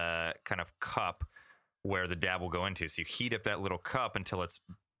glass kind of cup where the dab will go into. So you heat up that little cup until it's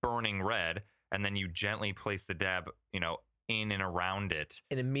burning red, and then you gently place the dab, in and around it,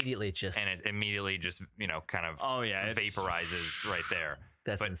 and immediately it just and it immediately just, kind of vaporizes right there.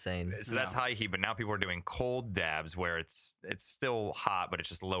 that's but- insane. So that's high heat, but now people are doing cold dabs where it's still hot, but it's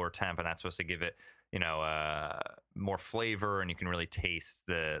just lower temp, and that's supposed to give it, more flavor, and you can really taste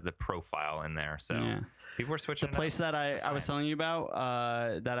the profile in there. So Yeah. people are switching. The place that I was science. telling you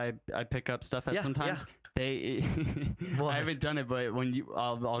about that I pick up stuff at Yeah, sometimes. They What? I haven't done it, but when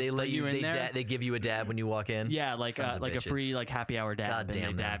I'll They put let you. in there. They give you a dab when you walk in. Yeah, like Sons of a bitches. free like happy hour dab, God and damn they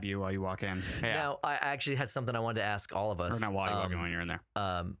them. dab you while you walk in. Yeah. Now I actually had something I wanted to ask all of us. Or not while you walk in, when you're in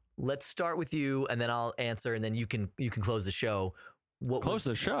there. Let's start with you, and then I'll answer, and then you can close the show. What Close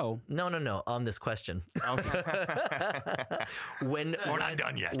the show. No. On this question. Okay. When We're not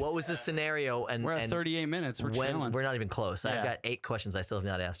done yet. What was the scenario? And We're at 38 minutes. We're when chilling. we're not even close. I've Yeah. got 8 questions I still have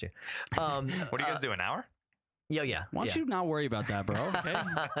not asked you. What do you guys do? An hour? Yeah. Why don't you not worry about that, bro?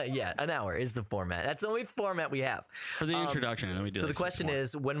 Okay. Yeah, an hour is the format. That's the only format we have. For the introduction, and then we do. So like the question 6 more.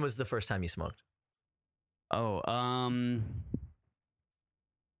 is, when was the first time you smoked? Oh,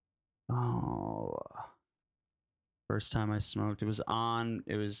 first time I smoked, it was on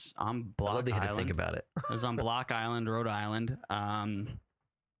I Block love to Island. think about it. It was on Block Island, Rhode Island.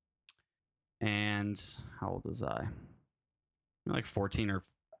 And how old was I? Like 14.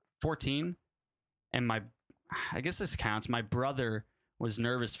 And I guess this counts. My brother was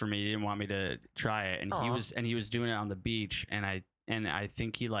nervous for me. He didn't want me to try it, and Aw. he was doing it on the beach, and I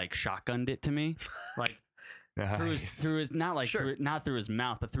think he like shotgunned it to me, like through his not like Sure. not through his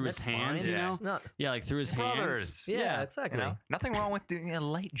mouth, but through That's his hands. fine. You know, It's not- yeah, like through his hands. Brothers. yeah, exactly. Nothing wrong with doing a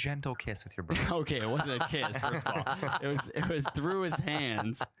light, gentle kiss with your brother. Okay, it wasn't a kiss. First of all, it was through his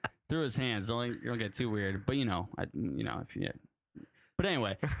hands. Through his hands. You don't get too weird, but if you. But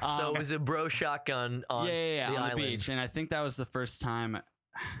anyway, So it was a bro shotgun on yeah, the on island. the beach, and I think that was the first time.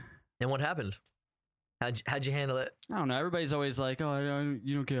 And what happened? How'd you handle it? I don't know. Everybody's always like, "Oh,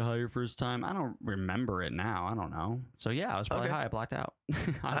 you don't get high your first time." I don't remember it now. I don't know. So yeah, I was probably Okay. high. I blocked out. I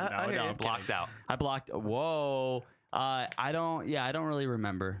don't know. I hear No, you. I'm Blocked kidding. out. I blocked. Whoa. I don't really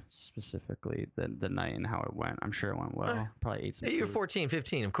remember specifically the night and how it went. I'm sure it went well. Probably ate some You're food. 14,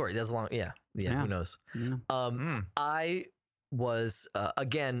 15, of course. That's long. Yeah. Yeah. Who knows? Yeah. I was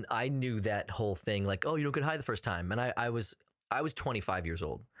again. I knew that whole thing. Like, oh, you don't get high the first time, and I was 25 years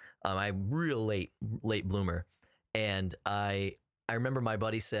old. I'm real late bloomer, and I remember my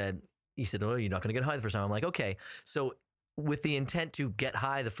buddy said, he said, "Oh, you're not going to get high the first time." I'm like, "Okay." So with the intent to get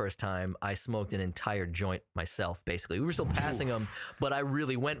high the first time, I smoked an entire joint myself, basically. We were still passing them, but I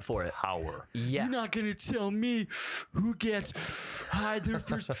really went for it. Power. Yeah. You're not gonna tell me who gets high their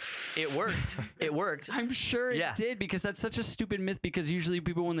first. It worked. It worked. I'm sure it Yeah. did, because that's such a stupid myth. Because usually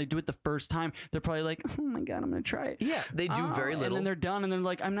people, when they do it the first time, they're probably like, "Oh my god, I'm gonna try it." Yeah, they do very And little. then they're done, and they're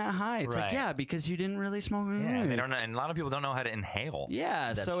like, "I'm not high." It's like, Right. yeah, because you didn't really smoke. Yeah, they don't know, and a lot of people don't know how to inhale.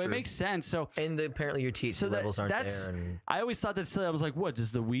 Yeah, That's so it true. makes sense. So And apparently your THC So that- levels aren't that's- there. And I always thought that. I was like, "What,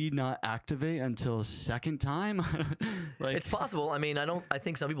 does the weed not activate until a second time?" Like, it's possible. I mean, I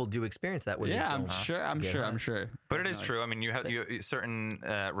think some people do experience that. Where they yeah, I'm don't sure. I'm get sure. high. I'm sure. But it is true. I mean, you have certain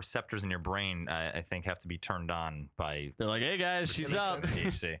receptors in your brain. I think have to be turned on by They're like, "Hey guys, she's up."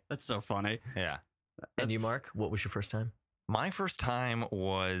 THC. That's so funny. Yeah. And you, That's- Mark, what was your first time? My first time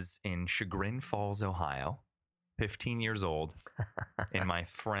was in Chagrin Falls, Ohio. 15 years old, in my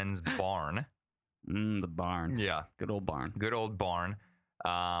friend's barn. The barn. Yeah, Good old barn. good old barn.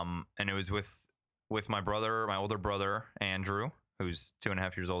 And it was with my brother, my older brother Andrew, who's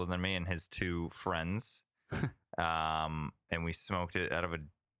 2.5 years older than me, and his two friends. And we smoked it out of a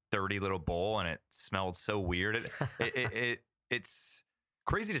dirty little bowl, and it smelled so weird. It's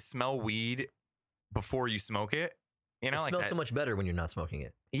crazy to smell weed before you smoke it. You know, It like smells that. so much better when you're not smoking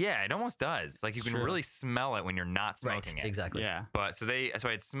it. Yeah, it almost does. Like you can True. really smell it when you're not smoking it. Exactly. Yeah. But so I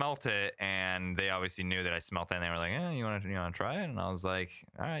had smelt it, and they obviously knew that I smelt it, and they were like, you want to try it? And I was like,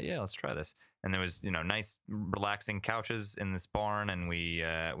 all right, yeah, let's try this. And there was, nice relaxing couches in this barn, and we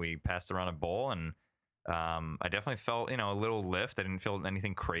passed around a bowl, and I definitely felt, a little lift. I didn't feel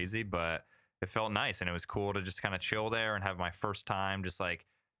anything crazy, but it felt nice, and it was cool to just kind of chill there and have my first time just like,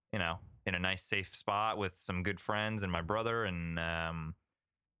 in a nice safe spot with some good friends and my brother. And I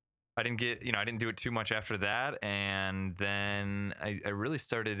didn't do it too much after that. And then I really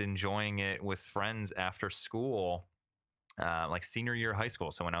started enjoying it with friends after school, like senior year of high school.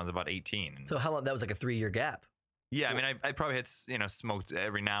 So when I was about 18. So how long? That was like a 3-year gap. Yeah, I mean, I probably had, smoked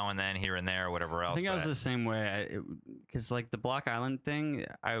every now and then here and there or whatever else. I think I was but- the same way. Because like the Block Island thing,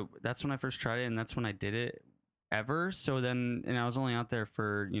 that's when I first tried it, and that's when I did it ever. So then, and I was only out there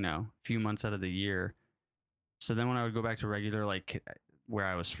for, a few months out of the year. So then when I would go back to regular, like where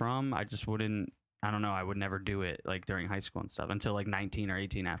I was from, I just wouldn't, I don't know, I would never do it like during high school and stuff until like 19 or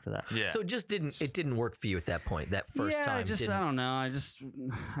 18 after that. Yeah. So it didn't work for you at that point. That first yeah, time. I didn't. don't know.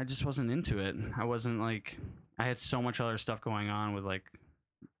 I just wasn't into it. I wasn't like, I had so much other stuff going on with like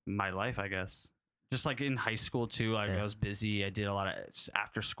my life, I guess. Just like in high school too, like Yeah. I was busy. I did a lot of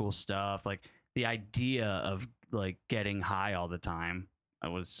after school stuff. Like the idea of like getting high all the time,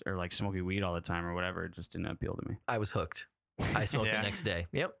 or like smoking weed all the time or whatever, it just didn't appeal to me. I was hooked. I smoked Yeah. the next day.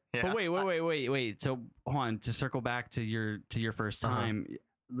 Yep. Yeah. But wait. So hold on, to circle back to your first Uh-huh. time,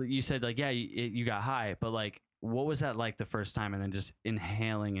 you said like, yeah, you got high, but like, what was that like the first time? And then just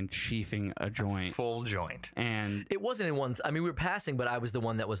inhaling and chiefing a joint Full joint. and It wasn't in one. I mean, we were passing, but I was the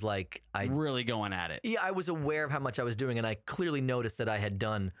one that was like, really going at it. yeah, I was aware of how much I was doing, and I clearly noticed that I had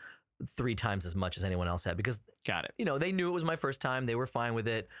done 3 times as much as anyone else had because Got it. they knew it was my first time. They were fine with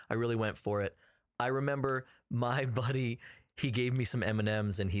it. I really went for it. I remember my buddy, he gave me some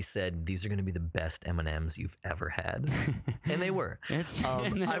M&Ms and he said, "These are going to be the best M&Ms you've ever had." And they were. It's, I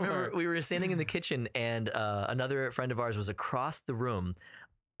remember we were standing in the kitchen and another friend of ours was across the room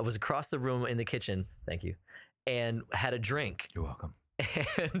in the kitchen. Thank you. And had a drink. You're welcome.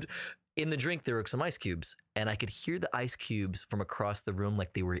 And in the drink, there were some ice cubes, and I could hear the ice cubes from across the room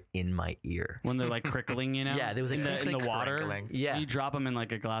like they were in my ear. when they're like crickling, Yeah, there was a in the crinkling, water. crinkling. Yeah. You drop them in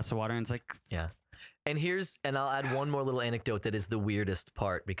like a glass of water, and it's like, Yeah. And I'll add one more little anecdote that is the weirdest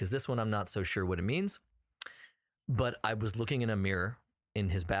part because this one I'm not so sure what it means. But I was looking in a mirror in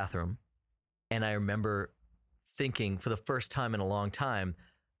his bathroom, and I remember thinking for the first time in a long time,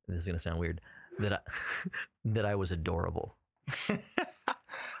 this is going to sound weird, that I was adorable.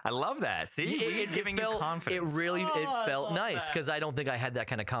 I love that. See, It giving felt, you confidence. I felt love nice that. because I don't think I had that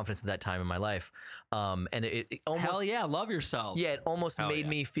kind of confidence at that time in my life. And it almost, hell yeah, love yourself. yeah, it almost Hell made yeah.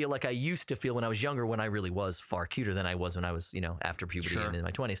 me feel like I used to feel when I was younger, when I really was far cuter than I was when I was, after puberty Sure. and in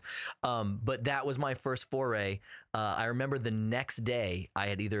my 20s. But that was my first foray. I remember the next day I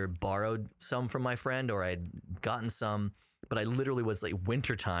had either borrowed some from my friend or I had gotten some, but I literally was like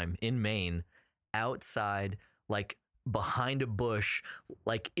wintertime in Maine, outside, like behind a bush,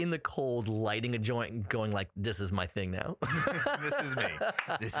 like in the cold, lighting a joint and going like, this is my thing now. This is me.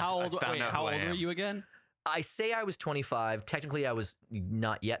 This is, How I old? found Wait, out how who I old were am. you again? I say I was 25. Technically, I was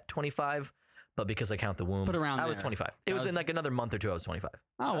not yet 25, but because I count the womb, But around I was there. 25. It was in like another month or two. I was 25.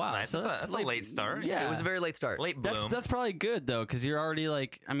 Oh That's wow, nice. so That's a late start. Yeah, It was a very late start. Late bloom. that's probably good though, because you're already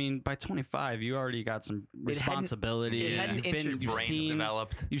like, I mean, by 25, you already got some responsibility. it hadn't and interest- Brains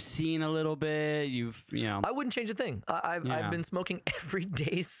developed. You've seen a little bit. I wouldn't change a thing. I've been smoking every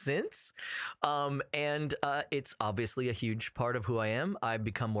day since, and it's obviously a huge part of who I am. I've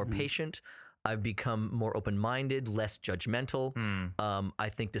become more patient. I've become more open-minded, less judgmental. I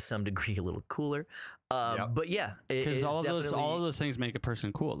think to some degree a little cooler. But yeah, because all of those things make a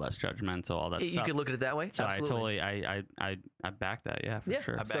person cool, less judgmental, all that you stuff. could look at it that way. So absolutely. I back that. Yeah, for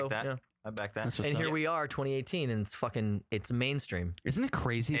sure. I back that. Yeah. I back that. That's what's And up. here we are, 2018, and it's mainstream. Isn't it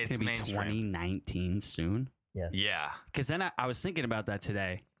crazy? It's It's gonna be mainstream. 2019 soon. Yes. Yeah. Because then I was thinking about that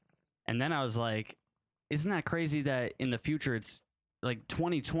today, and then I was like, isn't that crazy that in the future it's like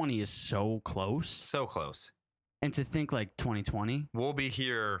 2020 is so close, So close. and to think like 2020. We'll be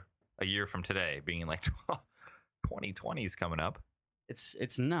here a year from today, being like 2020 is coming up.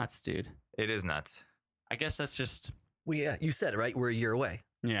 It's nuts, dude. It is nuts. I guess that's just Well, yeah, you said it right. We're a year away.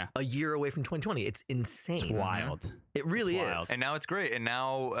 yeah. A year away from 2020. It's insane. It's wild. It really It's wild. is. And now it's great. And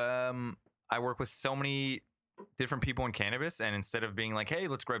now I work with so many different people in cannabis. And instead of being like, hey,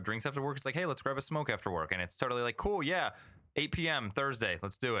 let's grab drinks after work, it's like, hey, let's grab a smoke after work. And it's totally like, cool. Yeah. 8 p.m. Thursday.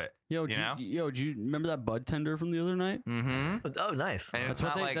 Let's do it. Yo, You know? do you remember that bud tender from the other night? Mm-hmm. Oh, nice. And That's it's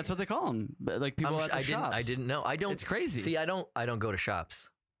what not like that's what they call them. Like people at the shops. I didn't know. I don't. It's crazy. See, I don't go to shops.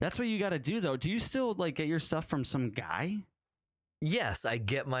 That's what you got to do though. Do you still like get your stuff from some guy? Yes, I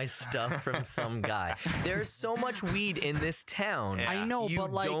get my stuff from some guy. There's so much weed in this town. Yeah. I know, You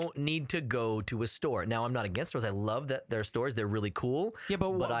but like don't need to go to a store. Now, I'm not against stores. I love that their stores. They're really cool. yeah,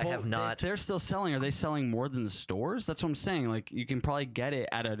 but I have If not. they're still selling, are they selling more than the stores? That's what I'm saying. Like you can probably get it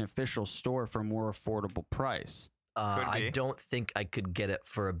at an official store for a more affordable price. Could I be. don't think I could get it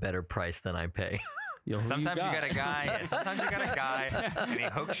for a better price than I pay. Yo, who sometimes you got a guy. got? Sometimes you got a guy and he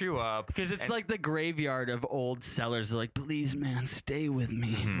hooks you up. Because it's and- like the graveyard of old sellers. They're like, please, man, stay with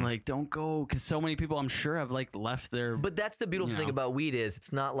me. Mhm. Like, don't go. Because so many people, I'm sure, have like left their. But that's the beautiful You thing know. about weed is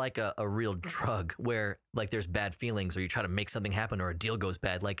it's not like a real drug where like there's bad feelings or you try to make something happen or a deal goes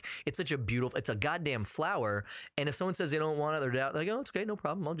bad. Like it's such a beautiful, it's a goddamn flower. And if someone says they don't want it, they're down, like, oh, it's okay, no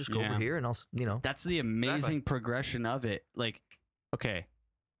problem. I'll just go Yeah. over here and I'll. That's the amazing progression of it. Like, okay,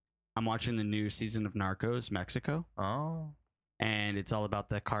 I'm watching the new season of Narcos Mexico, Oh. and it's all about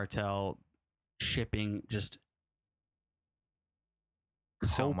the cartel shipping just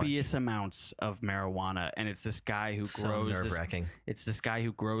So much. copious amounts of marijuana. And it's this guy who So grows nerve this. wracking. It's this guy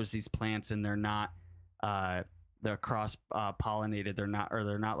who grows these plants, and they're not. They're cross pollinated. They're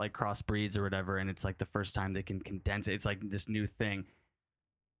not like cross breeds or whatever. And it's like the first time they can condense it. It's like this new thing.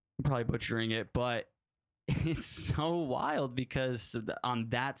 I'm probably butchering it, but it's so wild because on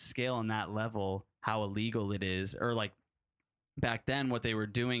that scale and that level, how illegal it is, or like back then what they were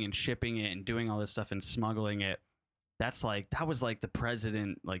doing and shipping it and doing all this stuff and smuggling it. That was like the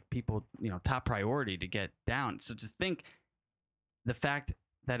president, like people, top priority to get down. So to think the fact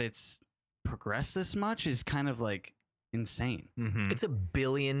that it's progressed this much is kind of like insane. Mm-hmm. It's $1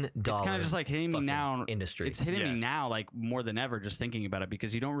 billion. It's kind of just like hitting me fucking now. industry. It's hitting me Yes. now like more than ever just thinking about it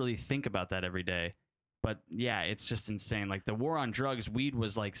because you don't really think about that every day. But yeah, it's just insane. Like the war on drugs, weed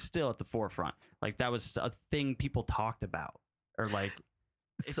was like still at the forefront. Like that was a thing people talked about. Or like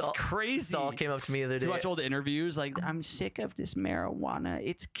it's crazy. Saul came up to me the other Did day. you watch old interviews? Like, I'm sick of this marijuana.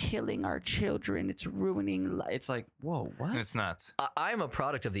 It's killing our children. It's ruining life. It's like, whoa, what? It's nuts. I'm a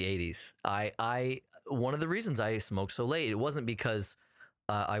product of the 80s. I one of the reasons I smoked so late, it wasn't because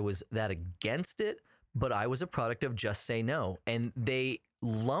I was that against it, but I was a product of Just Say No. And they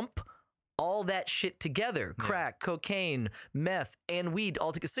lump all that shit together, crack, cocaine, meth, and weed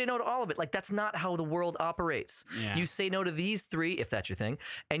all together. Say no to all of it. Like, that's not how the world operates. Yeah. You say no to these three, if that's your thing,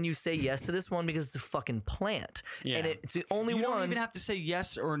 and you say yes to this one because it's a fucking plant. Yeah. And it's the only You one. don't even have to say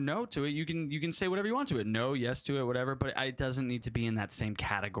yes or no to it. You can say whatever you want to it. No, yes to it, whatever. But it doesn't need to be in that same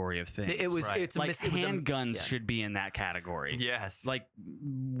category of things. It was, Right. it's a like mis- it was a- handguns yeah. should be in that category. Yes. Like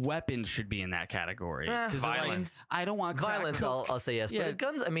weapons should be in that category. 'Cause they're like, Violence. I don't want crack Violence, coke. I'll say yes. Yeah. But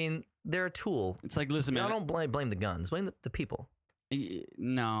guns, I mean, they're a tool. It's like, listen, I man. don't blame the guns. Blame the people.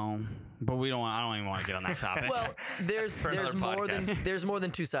 No, but we don't. I don't even want to get on that topic. Well, there's for another more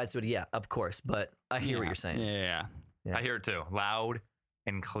than two sides to it. Yeah, of course. But I hear what you're saying. Yeah. Yeah. I hear it too. Loud,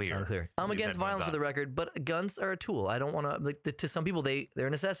 and clear. Unclear. I'm Use against headphones violence for on. the record, but guns are a tool. I don't want to like to some people they're a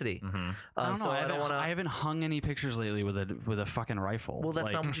necessity. Mhm. I don't know. So I I don't want I to. haven't hung any pictures lately with a fucking rifle. Well, that's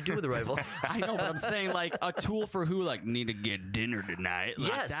Like- not what you do with a rifle. I know, but I'm saying like a tool for who like need to get dinner tonight. Like,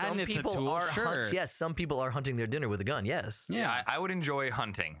 Yes, that some it's a people tool, are. sure. Yes, some people are hunting their dinner with a gun. Yes. Yeah, I would enjoy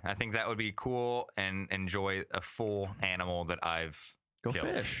hunting. I think that would be cool and enjoy a full animal that I've Go killed.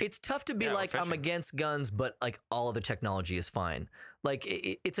 fish. It's tough to be Yeah, we're like I'm fishing. against guns, but like all other technology is fine. Like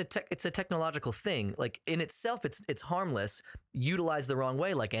it's a technological thing. Like in itself, it's harmless. Utilized the wrong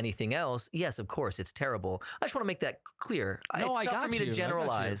way, like anything else, yes, of course, it's terrible. I just want to make that clear. No, It's I tough for got me you. I to got you.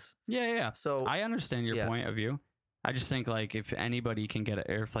 generalize. Yeah. So I understand your yeah. point of view. I just think like if anybody can get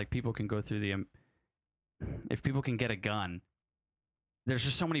or if like people can go through if people can get a gun, there's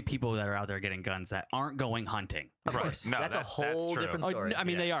just so many people that are out there getting guns that aren't going hunting. of Right. course, No, that's a that's whole true. different Oh, story. I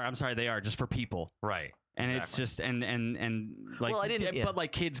mean, Yeah. they are. I'm sorry, they are just for people. Right. And it's Exactly. just and like Well, I didn't- yeah. but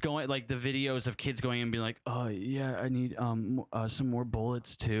like kids going like the videos of kids going and being like, oh yeah, I need some more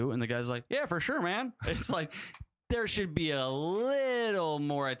bullets too, and the guy's like, yeah, for sure, man. It's like there should be a little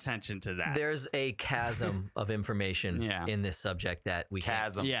more attention to that. There's a chasm of information Yeah. in this subject that we can't.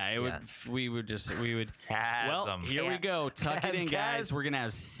 Chasm. Yeah, it would. Yeah. We would. Well, Chasm. here we go. Tuck it in, guys. Chas- We're gonna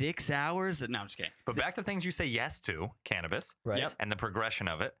have 6 hours. No, I'm just kidding. But back to things you say yes to, cannabis, Right. Yep. and the progression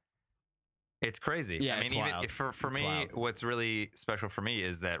of it. It's crazy. Yeah, I mean, it's even wild. for It's me, wild. what's really special for me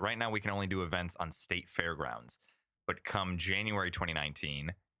is that right now we can only do events on state fairgrounds. But come January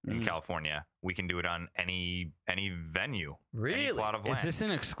 2019 in Mm. California, we can do it on any venue, any Really? plot of land. Is this an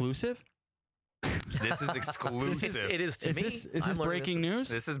exclusive? This is exclusive. It is to Is me. this I'm learning breaking news?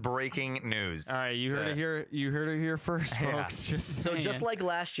 This is breaking news. All right, you heard it here. You heard it here first, Yeah. folks. Just So just saying. like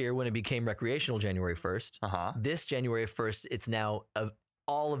last year when it became recreational January 1st, Uh-huh. this January 1st, it's now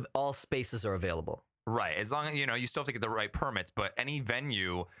all spaces are available. Right. As long as you still have to get the right permits, but any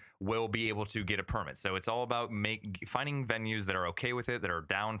venue will be able to get a permit. So it's all about finding venues that are okay with it, that are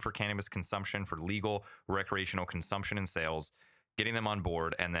down for cannabis consumption, for legal recreational consumption and sales, getting them on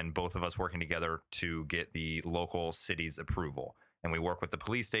board, and then both of us working together to get the local city's approval. And we work with the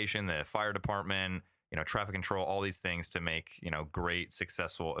police station, the fire department, traffic control, all these things to make, great,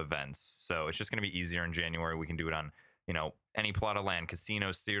 successful events. So it's just going to be easier in January. We can do it on any plot of land,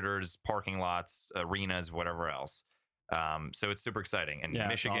 casinos, theaters, parking lots, arenas, whatever else. So it's super exciting. And Yeah, it's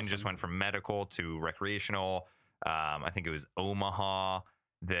Michigan just awesome. went from medical to recreational. I think it was Omaha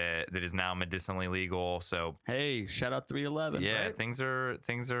that is now medicinally legal. So hey, shout out 311. yeah, right?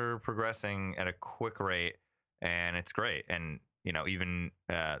 things are progressing at a quick rate, and it's great. And even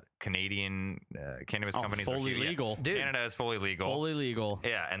Canadian cannabis Oh, companies are fully here. Yeah, legal. Dude, Canada is fully legal. Fully legal.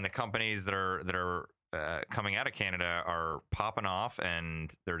 Yeah, and the companies that are coming out of Canada are popping off,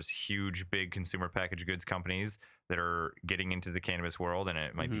 and there's huge, big consumer packaged goods companies that are getting into the cannabis world, and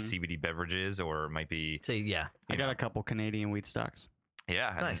it might be Mhm. CBD beverages or it might be so yeah, I got a couple Canadian weed stocks.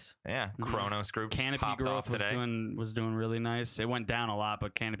 yeah, and- Nice. yeah. Mhm. Kronos Group Canopy popped growth off today. was doing really nice. It went down a lot,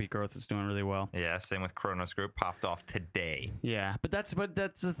 but Canopy growth was doing really well. Yeah, same with Kronos Group, popped off today. Yeah, but that's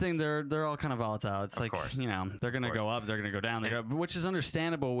the thing. They're all kind of volatile. It's Of like course. they're gonna Of course. go up, they're gonna go down, which is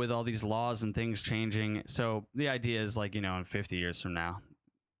understandable with all these laws and things changing. So the idea is like in 50 years from now,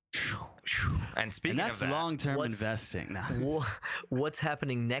 And speaking and that's of that, long term What's- investing. No. what's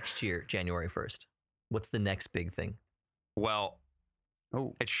happening next year, January 1st? What's the next big thing? well,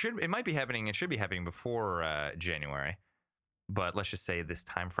 Oh, it should be happening before January, but let's just say this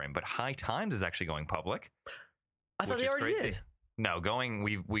time frame. But High Times is actually going public. I thought Which they is already crazy. did. No,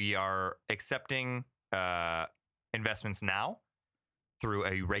 we are accepting investments now through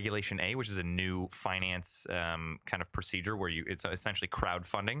a Regulation A, which is a new finance kind of procedure where it's essentially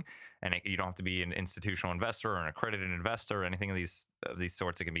crowdfunding, and you don't have to be an institutional investor or an accredited investor or anything of these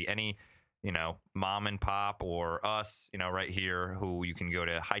sorts. It can be any mom and pop or us, right here, who you can go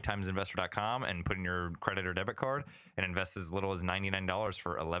to hightimesinvestor.com and put in your credit or debit card and invest as little as $99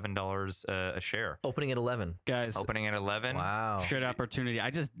 for $11 a share. Opening at 11. guys, Opening at 11. Wow. straight opportunity.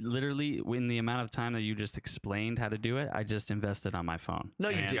 I just literally, in the amount of time that you just explained how to do it, I just invested on my phone. No,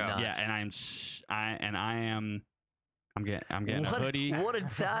 you And- did not. Yeah, and I'm getting a What, hoodie. what a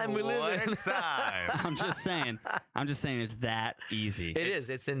time we live What in. a time. I'm just saying it's that easy. It is.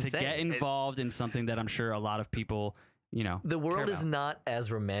 It's to insane. get involved in something that I'm sure a lot of people, The world care is about. not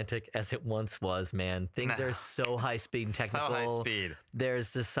as romantic as it once was, man. Things No. are so high speed and technical. So high speed.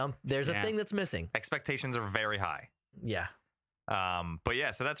 There's a Yeah. thing that's missing. Expectations are very high. Yeah. But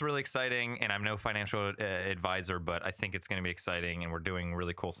yeah, so that's really exciting. And I'm no financial advisor, but I think it's going to be exciting. And we're doing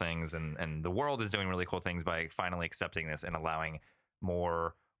really cool things. And the world is doing really cool things by finally accepting this and allowing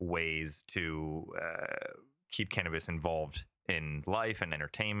more ways to keep cannabis involved in life and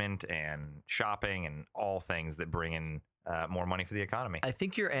entertainment and shopping and all things that bring in more money for the economy. I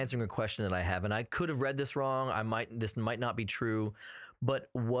think you're answering a question that I have, and I could have read this wrong. This might not be true, but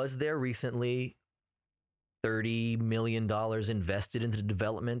was there recently $30 million invested into the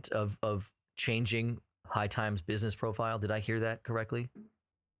development of changing High Times business profile? Did I hear that correctly?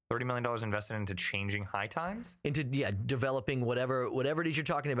 $30 million invested into changing High Times? Into developing whatever it is you're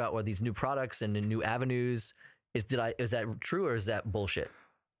talking about, or these new products and the new avenues. Is that true or is that bullshit?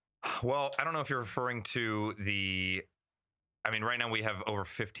 Well, I don't know if you're referring to right now we have over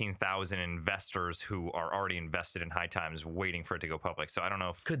 15,000 investors who are already invested in High Times waiting for it to go public. So I don't know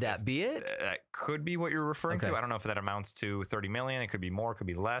if Could that be it? that could be what you're referring Okay. to. I don't know if that amounts to 30 million. It could be more, it could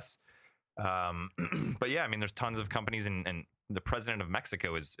be less. But yeah, I mean, there's tons of companies, and the president of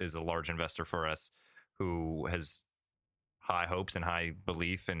Mexico is a large investor for us, who has high hopes and high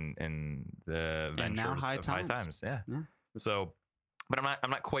belief in the And now ventures High of High Times. Times. Yeah. Yeah. So, but I'm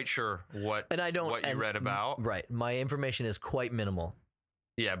not quite sure what And I don't. what you and- read about. Right. My information is quite minimal.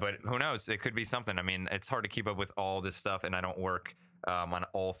 Yeah, but who knows? It could be something. I mean, it's hard to keep up with all this stuff, and I don't work on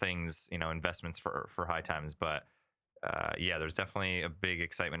all things, investments for High Times. But yeah, there's definitely a big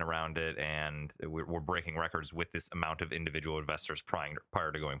excitement around it, and we're breaking records with this amount of individual investors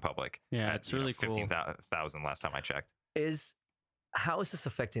prior to going public. Yeah, At, it's really cool. 15,000 last time I checked. How is this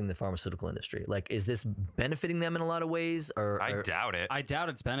affecting the pharmaceutical industry? Like, is this benefiting them in a lot of ways? I doubt it. I doubt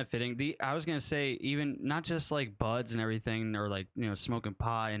it's benefiting. I was gonna say, even not just like buds and everything, or like smoking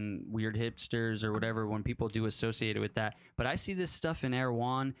pot and weird hipsters or whatever, when people do associate it with that. But I see this stuff in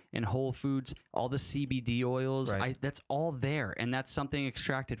Erewhon and Whole Foods, all the CBD oils. Right. That's all there, and that's something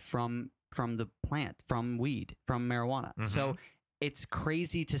extracted from the plant, from weed, from marijuana. Mhm. So it's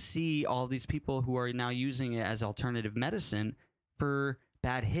crazy to see all these people who are now using it as alternative medicine for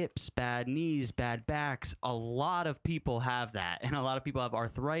bad hips, bad knees, bad backs. A lot of people have that, and a lot of people have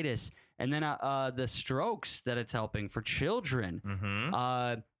arthritis, and then the strokes that it's helping for children.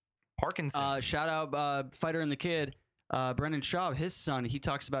 Mm-hmm. Parkinson's. Shout out Fighter and the Kid, Brendan Schaub, his son. He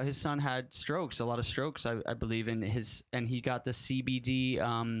talks about his son had strokes, a lot of strokes, I believe, and he got the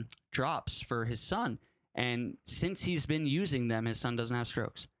CBD drops for his son, and since he's been using them, his son doesn't have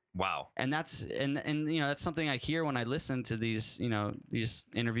strokes. Wow. And that's that's something I hear when I listen to these these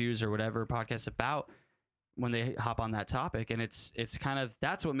interviews or whatever podcasts about, when they hop on that topic. And it's kind of,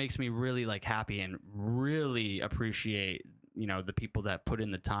 that's what makes me really like happy and really appreciate the people that put in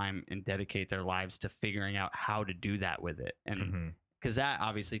the time and dedicate their lives to figuring out how to do that with it. And because that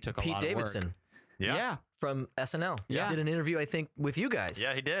obviously took a Pete lot Davidson of work. Yeah. Yeah. from SNL Yeah. did an interview, I think, with you guys.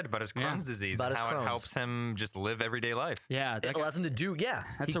 Yeah, he did, about his Yeah. Crohn's disease About and his how Crohn's. it helps him just live everyday life. Yeah. It that guy- allows him to do. Yeah,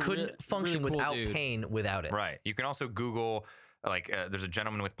 That's he a couldn't really function cool without dude. pain without it. Right. You can also Google, there's a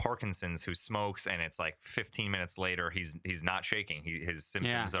gentleman with Parkinson's who smokes, and it's like 15 minutes later, he's not shaking. His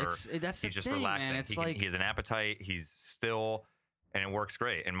symptoms are, that's the he's just thing, relaxing. man. It's He has an appetite. He's still, and it works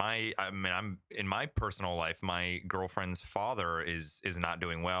great. And I'm in my personal life, my girlfriend's father is not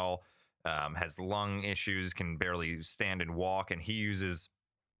doing well, has lung issues, can barely stand and walk, and he uses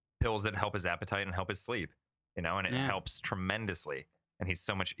pills that help his appetite and help his sleep, and it Yeah. helps tremendously. And he's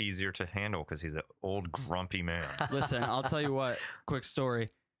so much easier to handle because he's an old grumpy man. Listen, I'll tell you what. Quick story.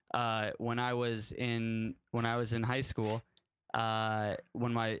 When I was in high school,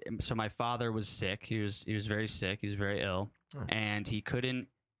 my father was sick. He was very sick. He was very ill, Oh. and he couldn't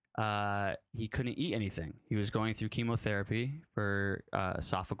eat anything. He was going through chemotherapy for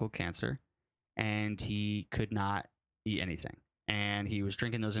esophageal cancer, and he could not eat anything. And he was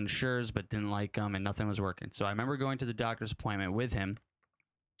drinking those Ensures, but didn't like them, and nothing was working. So I remember going to the doctor's appointment with him,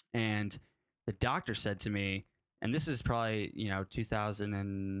 and the doctor said to me, and this is probably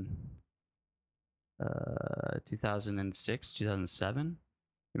 2006, 2007,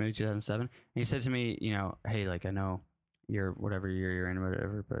 maybe 2007. And he said to me, hey, like, I know you're whatever year you're in,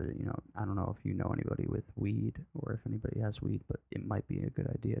 whatever, but I don't know if you know anybody with weed or if anybody has weed, but it might be a good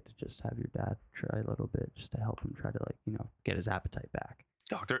idea to just have your dad try a little bit just to help him try to get his appetite back.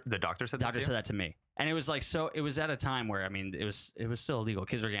 The doctor said The this doctor to you? said that to me, and it was like, so it was at a time where it was still illegal.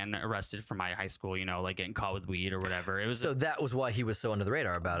 Kids were getting arrested from my high school, like getting caught with weed or whatever. It was So that was why he was so under the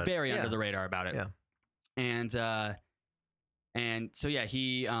radar about it. very Yeah. under the radar about it. Yeah. And so yeah,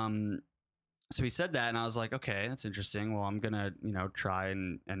 he said that, and I was like, okay, that's interesting. Well, I'm gonna try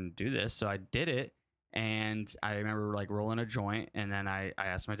and do this. So I did it, and I remember like rolling a joint, and then I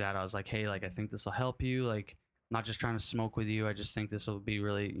asked my dad. I was like, hey, like, I think this will help you. Like, I'm not just trying to smoke with you. I just think this will be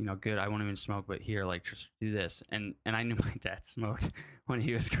really good. I won't even smoke, but here, like, just do this. And I knew my dad smoked when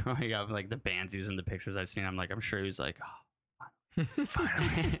he was growing up. Like the bands he was in, the pictures I've seen, I'm sure he was like, oh,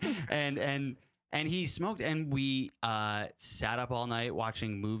 fine. And he smoked, and we sat up all night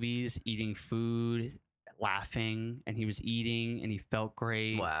watching movies, eating food, laughing, and he was eating, and he felt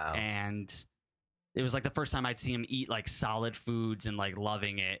great. Wow. And it was like the first time I'd see him eat like solid foods and like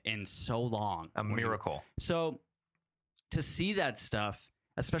loving it in so long. A miracle. So to see that stuff,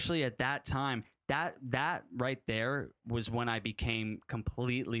 especially at that time, that right there was when I became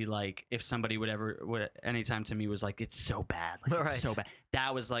completely like, if somebody would anytime to me was like, it's so bad, like Right. it's so bad.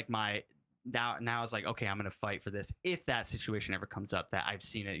 That was like my now I was like, okay, I'm gonna fight for this if that situation ever comes up that I've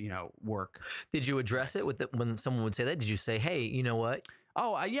seen it, work. Did you address it when someone would say that? Did you say, hey, you know what?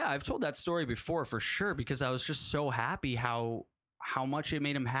 Oh, yeah, I've told that story before for sure because I was just so happy how much it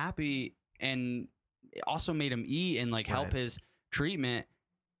made him happy, and it also made him eat and like help Right. his treatment,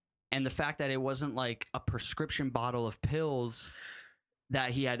 and the fact that it wasn't like a prescription bottle of pills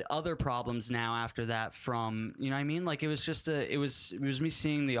that he had other problems now after that from, you know what I mean? Like it was just it was me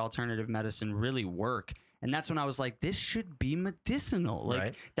seeing the alternative medicine really work. And that's when I was like, this should be medicinal. Like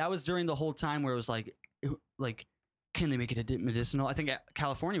Right. that was during the whole time where it was like, can they make it medicinal? I think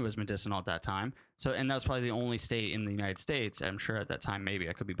California was medicinal at that time. So, and that was probably the only state in the United States. I'm sure at that time, maybe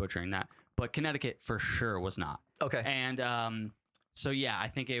I could be butchering that, but Connecticut for sure was not. Okay. And so, yeah, I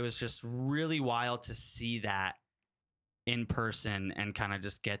think it was just really wild to see that in person and kind of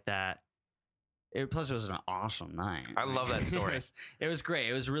just get that. Plus, it was an awesome night. I love that story. It was great.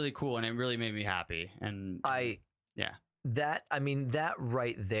 It was really cool, and it really made me happy. And That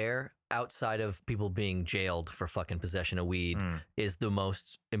right there, outside of people being jailed for fucking possession of weed, is the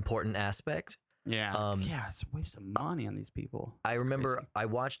most important aspect. yeah, it's a waste of money on these people. I It's remember crazy. I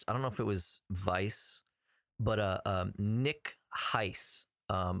watched, I don't know if it was Vice, but Nick Heiss,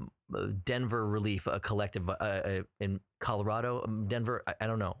 Denver Relief, a collective in Colorado, Denver, I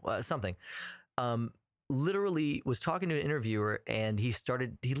don't know, something. Literally was talking to an interviewer, and he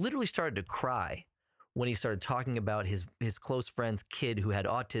literally started to cry when he started talking about his close friend's kid who had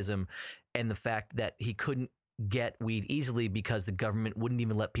autism, and the fact that he couldn't get weed easily because the government wouldn't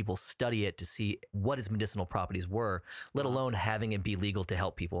even let people study it to see what its medicinal properties were, let alone having it be legal to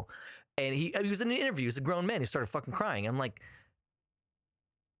help people. And he was in an interview, he's a grown man, he started fucking crying. I'm like,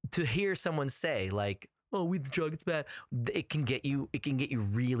 to hear someone say like, oh, weed's a drug, it's bad, it can get you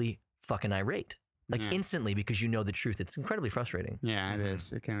really fucking irate, like instantly, because you know the truth. It's incredibly frustrating. Yeah, it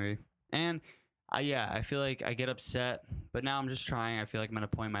is. It can be. And I feel like I get upset, but now I'm just trying. I feel like I'm at a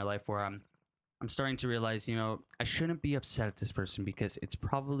point in my life where I'm starting to realize, I shouldn't be upset at this person because it's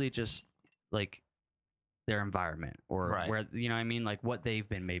probably just like their environment or Right. where, you know what I mean? Like what they've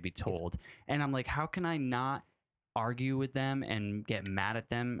been maybe told. And I'm like, how can I not argue with them and get mad at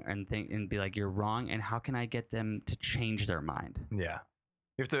them and think and be like, you're wrong? And how can I get them to change their mind? Yeah.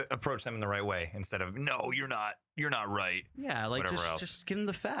 You have to approach them in the right way instead of, no, you're not right. Yeah, like Whatever else. just give them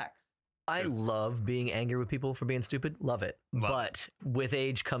the facts. I love being angry with people for being stupid. Love it. But with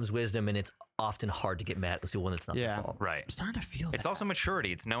age comes wisdom, and it's often hard to get mad at those people when it's not their fault. Right. I'm starting to feel It's that. also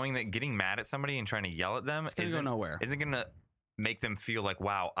maturity. It's knowing that getting mad at somebody and trying to yell at them It's gonna go isn't nowhere. going to make them feel like,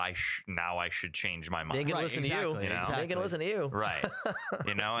 wow, now I should change my They ain't mind. gonna Right, listen exactly, to you. you know? They ain't gonna listen to you. Right. Unless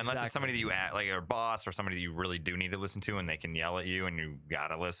Exactly. it's somebody that you like a boss or somebody that you really do need to listen to, and they can yell at you and you got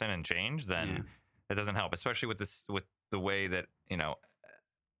to listen and change, then it doesn't help, especially with the way that,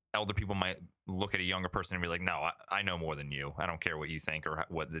 elder people might look at a younger person and be like, no, I know more than you. I don't care what you think or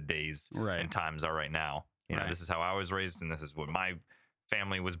what the days Right. and times are right now. Right. This is how I was raised, and this is what my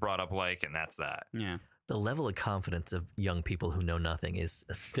family was brought up like, and that's that. Yeah. The level of confidence of young people who know nothing is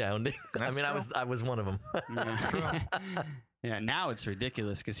astounding. That's true. I was one of them. Yeah. Yeah, now it's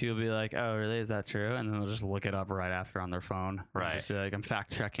ridiculous because people be like, "Oh, really? Is that true?" And then they'll just look it up right after on their phone. And Right. just be like, "I'm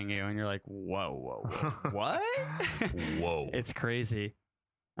fact checking you," and you're like, "Whoa, what?" Whoa. It's crazy,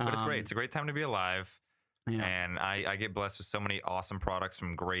 But it's great. It's a great time to be alive. Yeah. And I get blessed with so many awesome products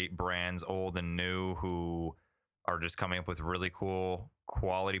from great brands, old and new, who are just coming up with really cool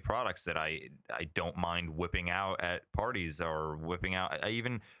quality products that I don't mind whipping out at parties or whipping out. I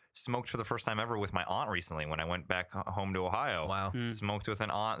even smoked for the first time ever with my aunt recently when I went back home to Ohio. Wow. Smoked with an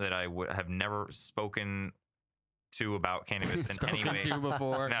aunt that I have never spoken to about cannabis in any way. to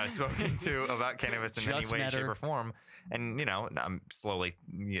before. No, spoken to about cannabis in any Just way, met shape, her. or form. And, I'm slowly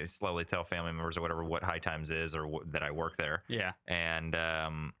tell family members or whatever what High Times is or that I work there. Yeah. And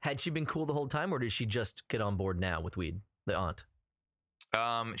Had she been cool the whole time, or did she just get on board now with weed? The aunt.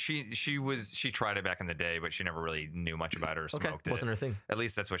 she tried it back in the day, but she never really knew much about it or Okay, smoked it. wasn't her thing. At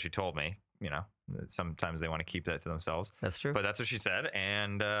least that's what she told me. Sometimes they want to keep that to themselves. That's true. But that's what she said,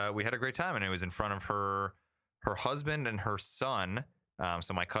 and we had a great time, and it was in front of her husband and her son,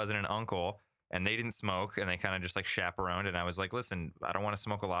 so my cousin and uncle, and they didn't smoke, and they kind of just like chaperoned, and I was like, listen, I don't want to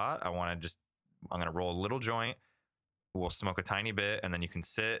smoke a lot. I want to just I'm going to roll a little joint. We'll smoke a tiny bit, and then you can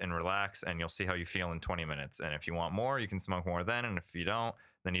sit and relax, and you'll see how you feel in 20 minutes. And if you want more, you can smoke more then. And if you don't,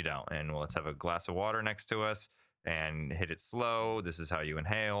 then you don't. And let's have a glass of water next to us and hit it slow. This is how you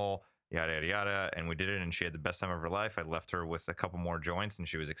inhale, yada, yada, yada. And we did it, and she had the best time of her life. I left her with a couple more joints, and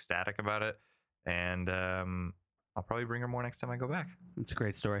she was ecstatic about it. And I'll probably bring her more next time I go back. It's a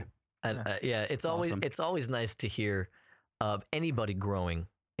great story. And it's awesome. always nice to hear of anybody growing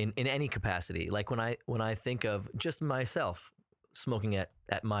in any capacity. Like when I think of just myself smoking at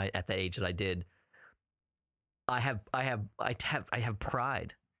that age that I did, I have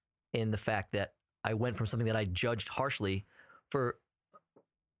pride in the fact that I went from something that I judged harshly for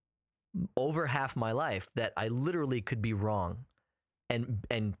over half my life, that I literally could be wrong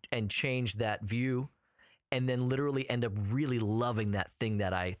and change that view, and then literally end up really loving that thing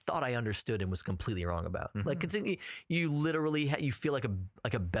that I thought I understood and was completely wrong about. Mhm. Like you literally you feel like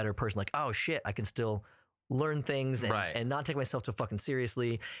a better person. Like, oh shit, I can still learn things and, Right. and not take myself too fucking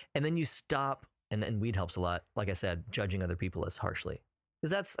seriously. And then you stop, and weed helps a lot. Like I said, judging other people as harshly,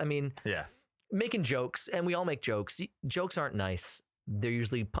 because that's, I mean, Yeah. making jokes, and we all make jokes. Jokes aren't nice. They're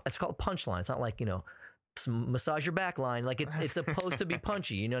usually, it's called punchline. It's not like, massage your back line. Like it's supposed to be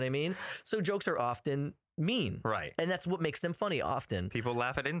punchy. You know what I mean? So jokes are often mean, Right. and that's what makes them funny often. People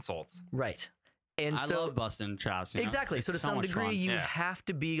laugh at insults. Right. And I so love busting chops. exactly. It's so to some much degree, fun. you Yeah. have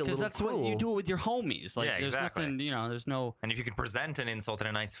to be a Because little that's cruel. what you do it with your homies. Like, Yeah, there's exactly. nothing, there's no. And if you can present an insult in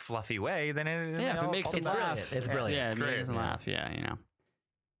a nice, fluffy way, then Yeah, if it makes them it's laugh. brilliant. It's brilliant. Yeah, It's it great. makes them laugh. Yeah.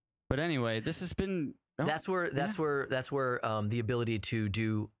 But anyway, this has been. That's where the ability to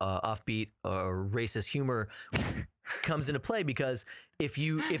do offbeat or racist humor comes into play, because if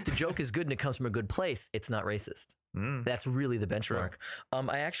the joke is good and it comes from a good place, it's not racist. Mm. That's really the benchmark.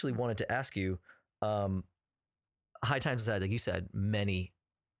 I actually wanted to ask you, High Times Society, like you said, many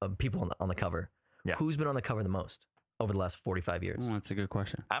people on the cover. Yeah. Who's been on the cover the most over the last 45 years? Oh, that's a good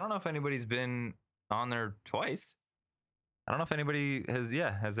question. I don't know if anybody's been on there twice. I don't know if anybody has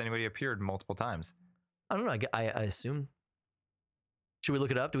anybody appeared multiple times. I don't know. I assume. Should we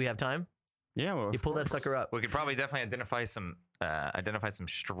look it up? Do we have time? Yeah, well, You pull that sucker up. We could probably definitely identify some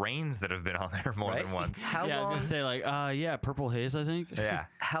strains that have been on there more Right? than once. How Yeah, I was long? gonna say like, Purple Haze, I think. Yeah.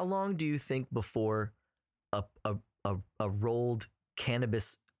 How long do you think before a rolled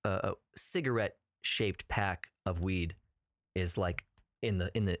cannabis cigarette shaped pack of weed is like at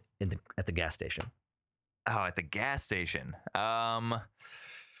the gas station? Oh, at the gas station.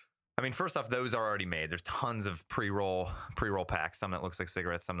 I mean, first off, those are already made. There's tons of pre-roll packs. Some that looks like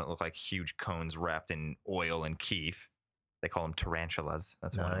cigarettes, some that look like huge cones wrapped in oil and keef. They call them tarantulas.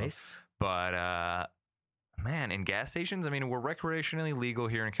 That's one of them. Nice. But man, in gas stations, I mean, we're recreationally legal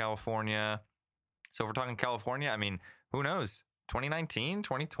here in California. So if we're talking California, I mean, who knows? 2019,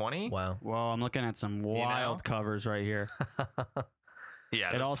 2020? Wow. Well, I'm looking at some wild covers right here. Yeah.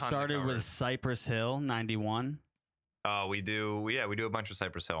 It there's all tons of started with covers. Cypress Hill '91. Oh, we do a bunch of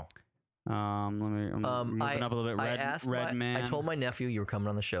Cypress Hill. I'm moving up a little bit. Red Man. I told my nephew you were coming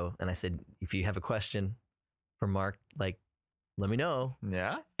on the show, and I said, if you have a question for Mark, like, let me know.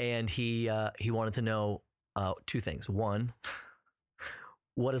 Yeah. And he wanted to know two things. One,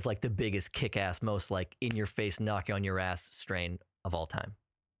 what is like the biggest kick-ass, most like in your face, knock you on your ass strain of all time?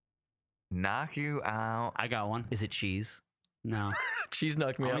 Knock you out. I got one. Is it cheese? No, Cheese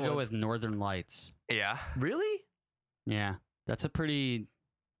knocked I'm me out. gonna go once. with Northern Lights. Yeah. Really? Yeah, that's a pretty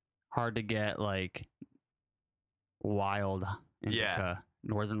hard to get, like, wild indica. Yeah.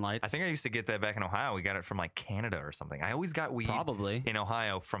 Northern Lights. I think I used to get that back in Ohio. We got it from like Canada or something. I always got weed probably. in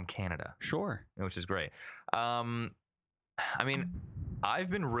Ohio from Canada, Sure. which is great. I mean, I've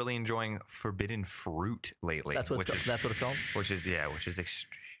been really enjoying forbidden fruit lately. That's what it's called. Which is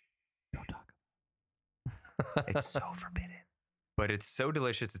Don't talk. it's so forbidden. But it's so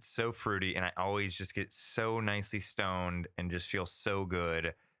delicious. It's so fruity, and I always just get so nicely stoned and just feel so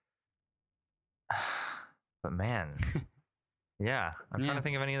good. But man, yeah, I'm trying Yeah. to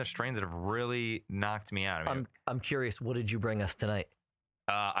think of any other strains that have really knocked me out. I mean, I'm curious. What did you bring us tonight?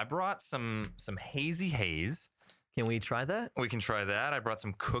 I brought some hazy haze. Can we try that? We can try that. I brought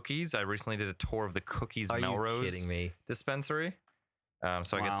some cookies. I recently did a tour of the Cookies Are Melrose you kidding me? dispensary.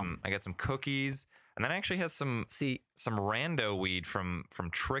 So Wow. I got some cookies, and then I actually had some See, rando weed from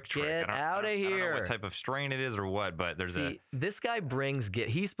Trick Trick. Get I outta don't know here. what type of strain it is or what, but there's this guy brings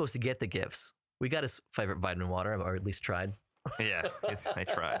he's supposed to get the gifts. We got his favorite vitamin water, or at least tried. Yeah, they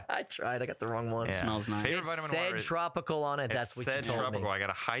tried. I tried. I got the wrong one. Yeah. Smells nice. Favorite It vitamin said water is, tropical on it. it That's what you said told tropical. me. I got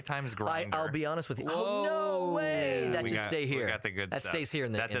a High Times grinder. I'll be honest with you. Whoa. Oh, no way. That We just got- stay here. We got the good that stuff. stays here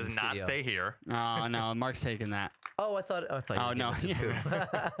in the That in does the not studio. stay here. Oh no, Mark's taking that. Oh, I thought you Oh were no, giving it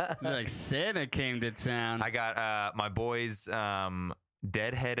to Pooh. You're like Santa came to town. I got my boys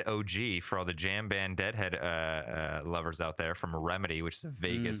Deadhead OG for all the jam band Deadhead lovers out there from Remedy, which is a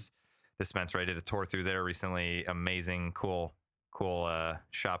Vegas dispensary. I did a tour through there recently. Amazing, cool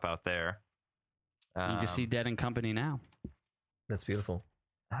shop out there. You can see Dead and Company now. That's beautiful.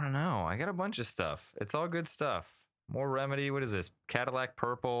 I don't know. I got a bunch of stuff. It's all good stuff. More Remedy. What is this? Cadillac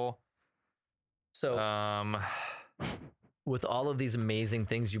Purple. So, with all of these amazing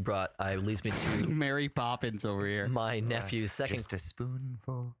things you brought, it leads me to Mary Poppins over here. my nephew's second. Just a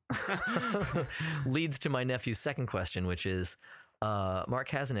spoonful. Leads to my nephew's second question, which is, Mark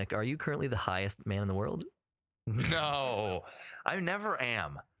Hazanek, are you currently the highest man in the world? No, I never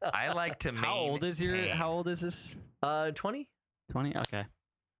am. I like to maintain. How old is this? 20. 20? Okay.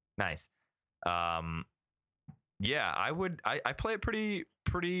 Nice. Yeah, I would. I play it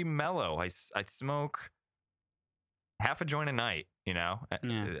pretty mellow. I smoke half a joint a night,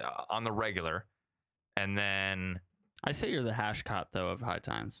 on the regular, and then I say you're the hash cot though of High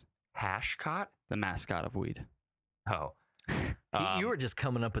Times, hash cot. the mascot of weed. Oh, You were just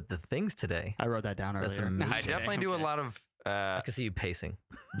coming up with the things today. I wrote that down That's earlier. amazing. I definitely do a lot of I can see you pacing.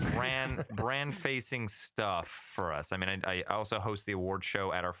 brand facing stuff for us. I mean, I also host the award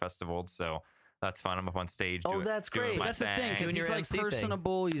show at our festival, so that's fun. I'm up on stage. Oh, that's doing great. my That's the thing, thing. because Doing he's your like MC thing.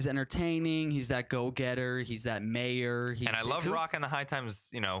 personable. He's entertaining. He's that go-getter. He's that mayor. And I love rocking the High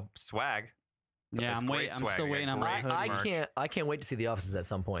Times, swag. Yeah, It's I'm great waiting. I'm swag. still We got waiting on my great hoodie. I can't wait to see the offices at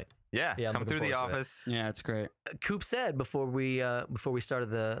some point. Yeah, Yeah, I'm come looking through the forward to it. office. Yeah, it's great. Coop said before we started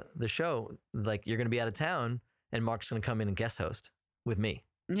the show, like, you're gonna be out of town and Mark's gonna come in and guest host with me.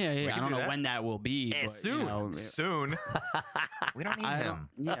 Yeah, We I can don't do know that. when that will be. but, Soon. Soon. We don't need I him.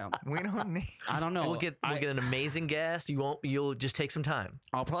 don't, yeah, We don't need. I don't know. We'll get an amazing guest. You'll just take some time.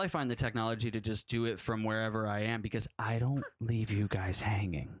 I'll probably find the technology to just do it from wherever I am because I don't leave you guys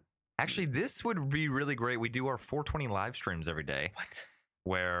hanging. Actually, this would be really great. We do our 420 live streams every day. What?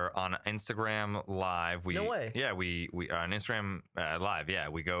 Where on Instagram Live, No way. Yeah, we on Instagram Live. Yeah,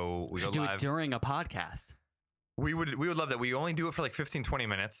 we go Should do live. it during a podcast. We would love that. We only do it for like 15, 20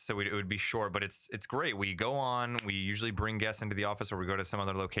 minutes, so it would be short, but it's great. We go on, we usually bring guests into the office or we go to some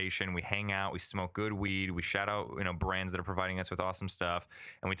other location, we hang out, we smoke good weed, we shout out, brands that are providing us with awesome stuff,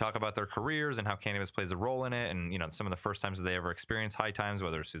 and we talk about their careers and how cannabis plays a role in it, and some of the first times that they ever experience High Times,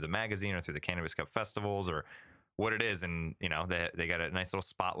 whether it's through the magazine or through the Cannabis Cup festivals or what it is, and they got a nice little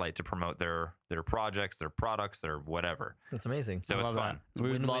spotlight to promote their projects, their products, their whatever. That's amazing. So I it's love fun. that.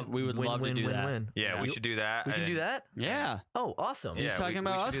 We would love to do that. Win. Yeah, we should do that. We can do that. Yeah. Oh, awesome. Yeah, He's talking we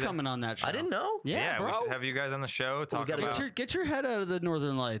about should us do that. coming on that show. I didn't know. Yeah, we bro. should have you guys on the show. Talk gotta about Get your head out of the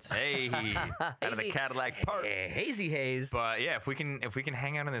Northern Lights. hey, out of the Hazy- Cadillac Park. Hazy haze. But yeah, if we can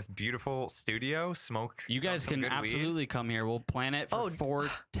hang out in this beautiful studio, smoke. You guys some can good absolutely come here. We'll plan it for Oh,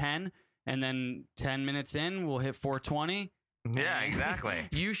 4:10, and then 10 minutes in, we'll hit 4:20. Weed. Yeah, exactly.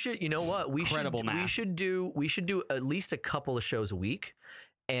 You should. You know what? We Incredible should. math. We should do at least a couple of shows a week,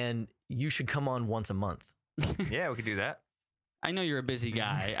 and you should come on once a month. Yeah, we could do that. I know you're a busy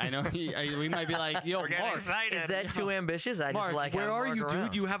guy. I know we might be like, yo, We're getting Mark, excited. Is that too ambitious? I Mark, just like. where having are Mark you, around.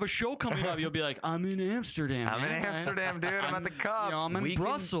 dude? You have a show coming up. You'll be like, I'm in Amsterdam. I'm in man. Amsterdam, dude. I'm at the Cup. I'm in We can-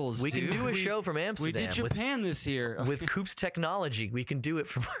 Brussels. We can dude. do a show from We Amsterdam. did Japan this year. with Coop's technology. We can do it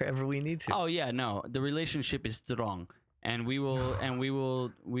from wherever we need to. Oh yeah, no, the relationship is strong, and we will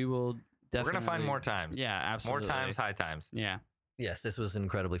We're definitely. gonna find more times. Yeah, absolutely. More times, High Times. Yeah, Yes, this was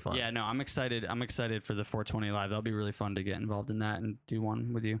incredibly fun. yeah. No, I'm excited. I'm excited for the 420 live. That'll be really fun to get involved in that and do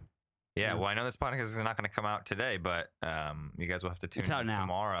one with you. Yeah, Yeah. well, I know this podcast is not going to come out today, but you guys will have to tune It's out in now.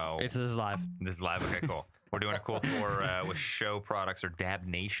 tomorrow. This is live. This is live. Okay, cool. We're doing a cool tour with Show Products or Dab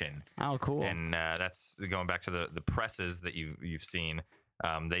Nation. Oh, cool. And that's going back to the presses that you've seen.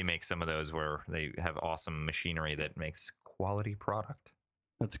 They make some of those where they have awesome machinery that makes quality product.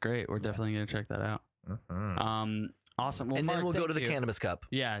 That's great. We're definitely gonna check that out. Mm-hmm. Awesome. Well, And then Mark, we'll go thank to the you. Cannabis Cup.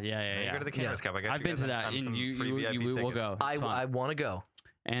 Yeah. Go to the Cannabis Cup. I got I've you been guys to that, on and some you free VIP will tickets. go. It's fun. I want to go.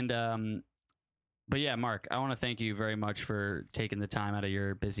 And but yeah, Mark, I want to thank you very much for taking the time out of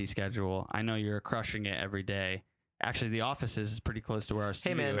your busy schedule. I know you're crushing it every day. Actually, the office is pretty close to where our Hey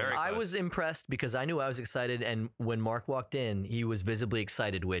studio man, is. Very I close. was impressed because I knew I was excited, and when Mark walked in, he was visibly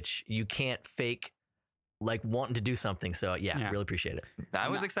excited, which you can't fake, like wanting to do something. So yeah. Really appreciate it. I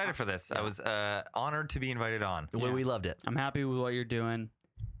was excited for this. I was honored to be invited on. We loved it. I'm happy with what you're doing,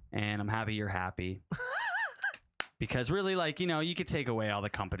 and I'm happy you're happy. because really, like, you know, you could take away all the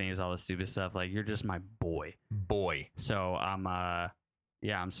companies, all the stupid stuff. Like, you're just my boy. So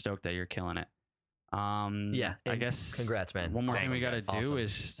I'm stoked that you're killing it. Yeah, I guess congrats, man. one more thing Awesome, we got to guys. do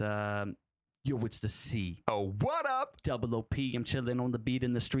is yo, it's the C. Oh, what up? Double OP. I'm chilling on the beat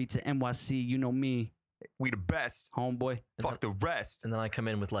in the streets of NYC. You know me, We the best. homeboy. Fuck the rest. And then I come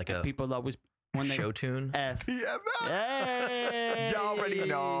in with like a People always when they show tune. S. PMS. Hey, Y'all already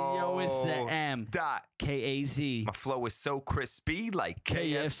know. Yo, it's the M. Dot. KAZ. My flow is so crispy like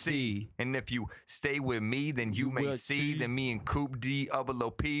KFC. KFC. And if you stay with me, then you may will see see. that me and Coop D double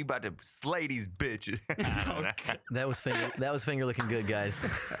OP about to slay these bitches. That was finger looking good, guys.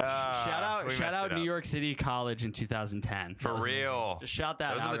 Shout we messed out it New up. York City College in 2010. For was real. Just shout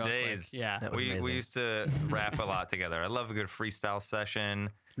that Those out are the real quick. days. Yeah. That was We amazing. used to rap a lot together. I love a good freestyle session.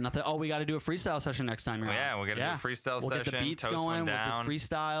 Nothing. Oh, we got to do a freestyle session next time. You're Yeah, on. we're gonna do a freestyle We'll session. get the beats toast going. one We'll down. do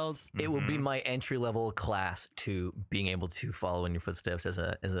freestyles. It will be my entry level class to being able to follow in your footsteps as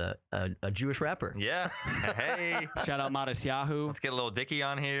a Jewish rapper. Yeah. Hey. Shout out Modest Yahoo. Let's get a little Dicky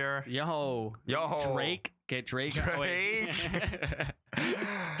on here. Yo. Yo. Get Drake. Oh, wait.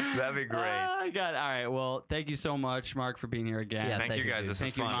 That'd be great. I got. All right. Well, thank you so much, Mark, for being here again. Yeah, thank you guys. dude. This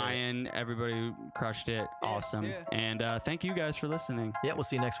Thank was you, fun. Ryan. Everybody who crushed it. Awesome. yeah. And thank you guys for listening. Yeah, we'll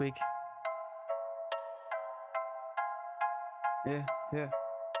see you next week. Yeah.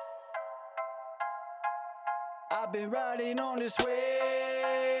 I've been riding on this wave.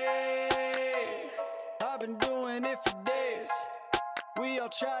 I've been doing it for days. We all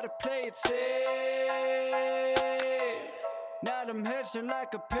try to play it safe. Now them heads turn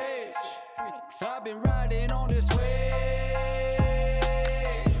like a page. I've been riding on this wave.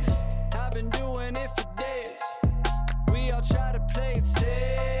 I've been doing it for days. We all try to play it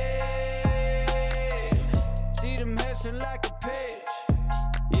safe. See them heads turn like a page.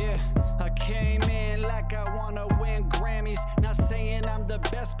 Yeah, I came in like I wanna win Grammys. Not saying I'm the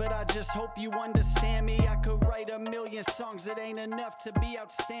best, but I just hope you understand me. I could write a million songs, it ain't enough to be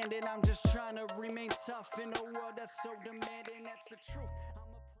outstanding. I'm just trying to remain tough in a world that's so demanding. That's the truth.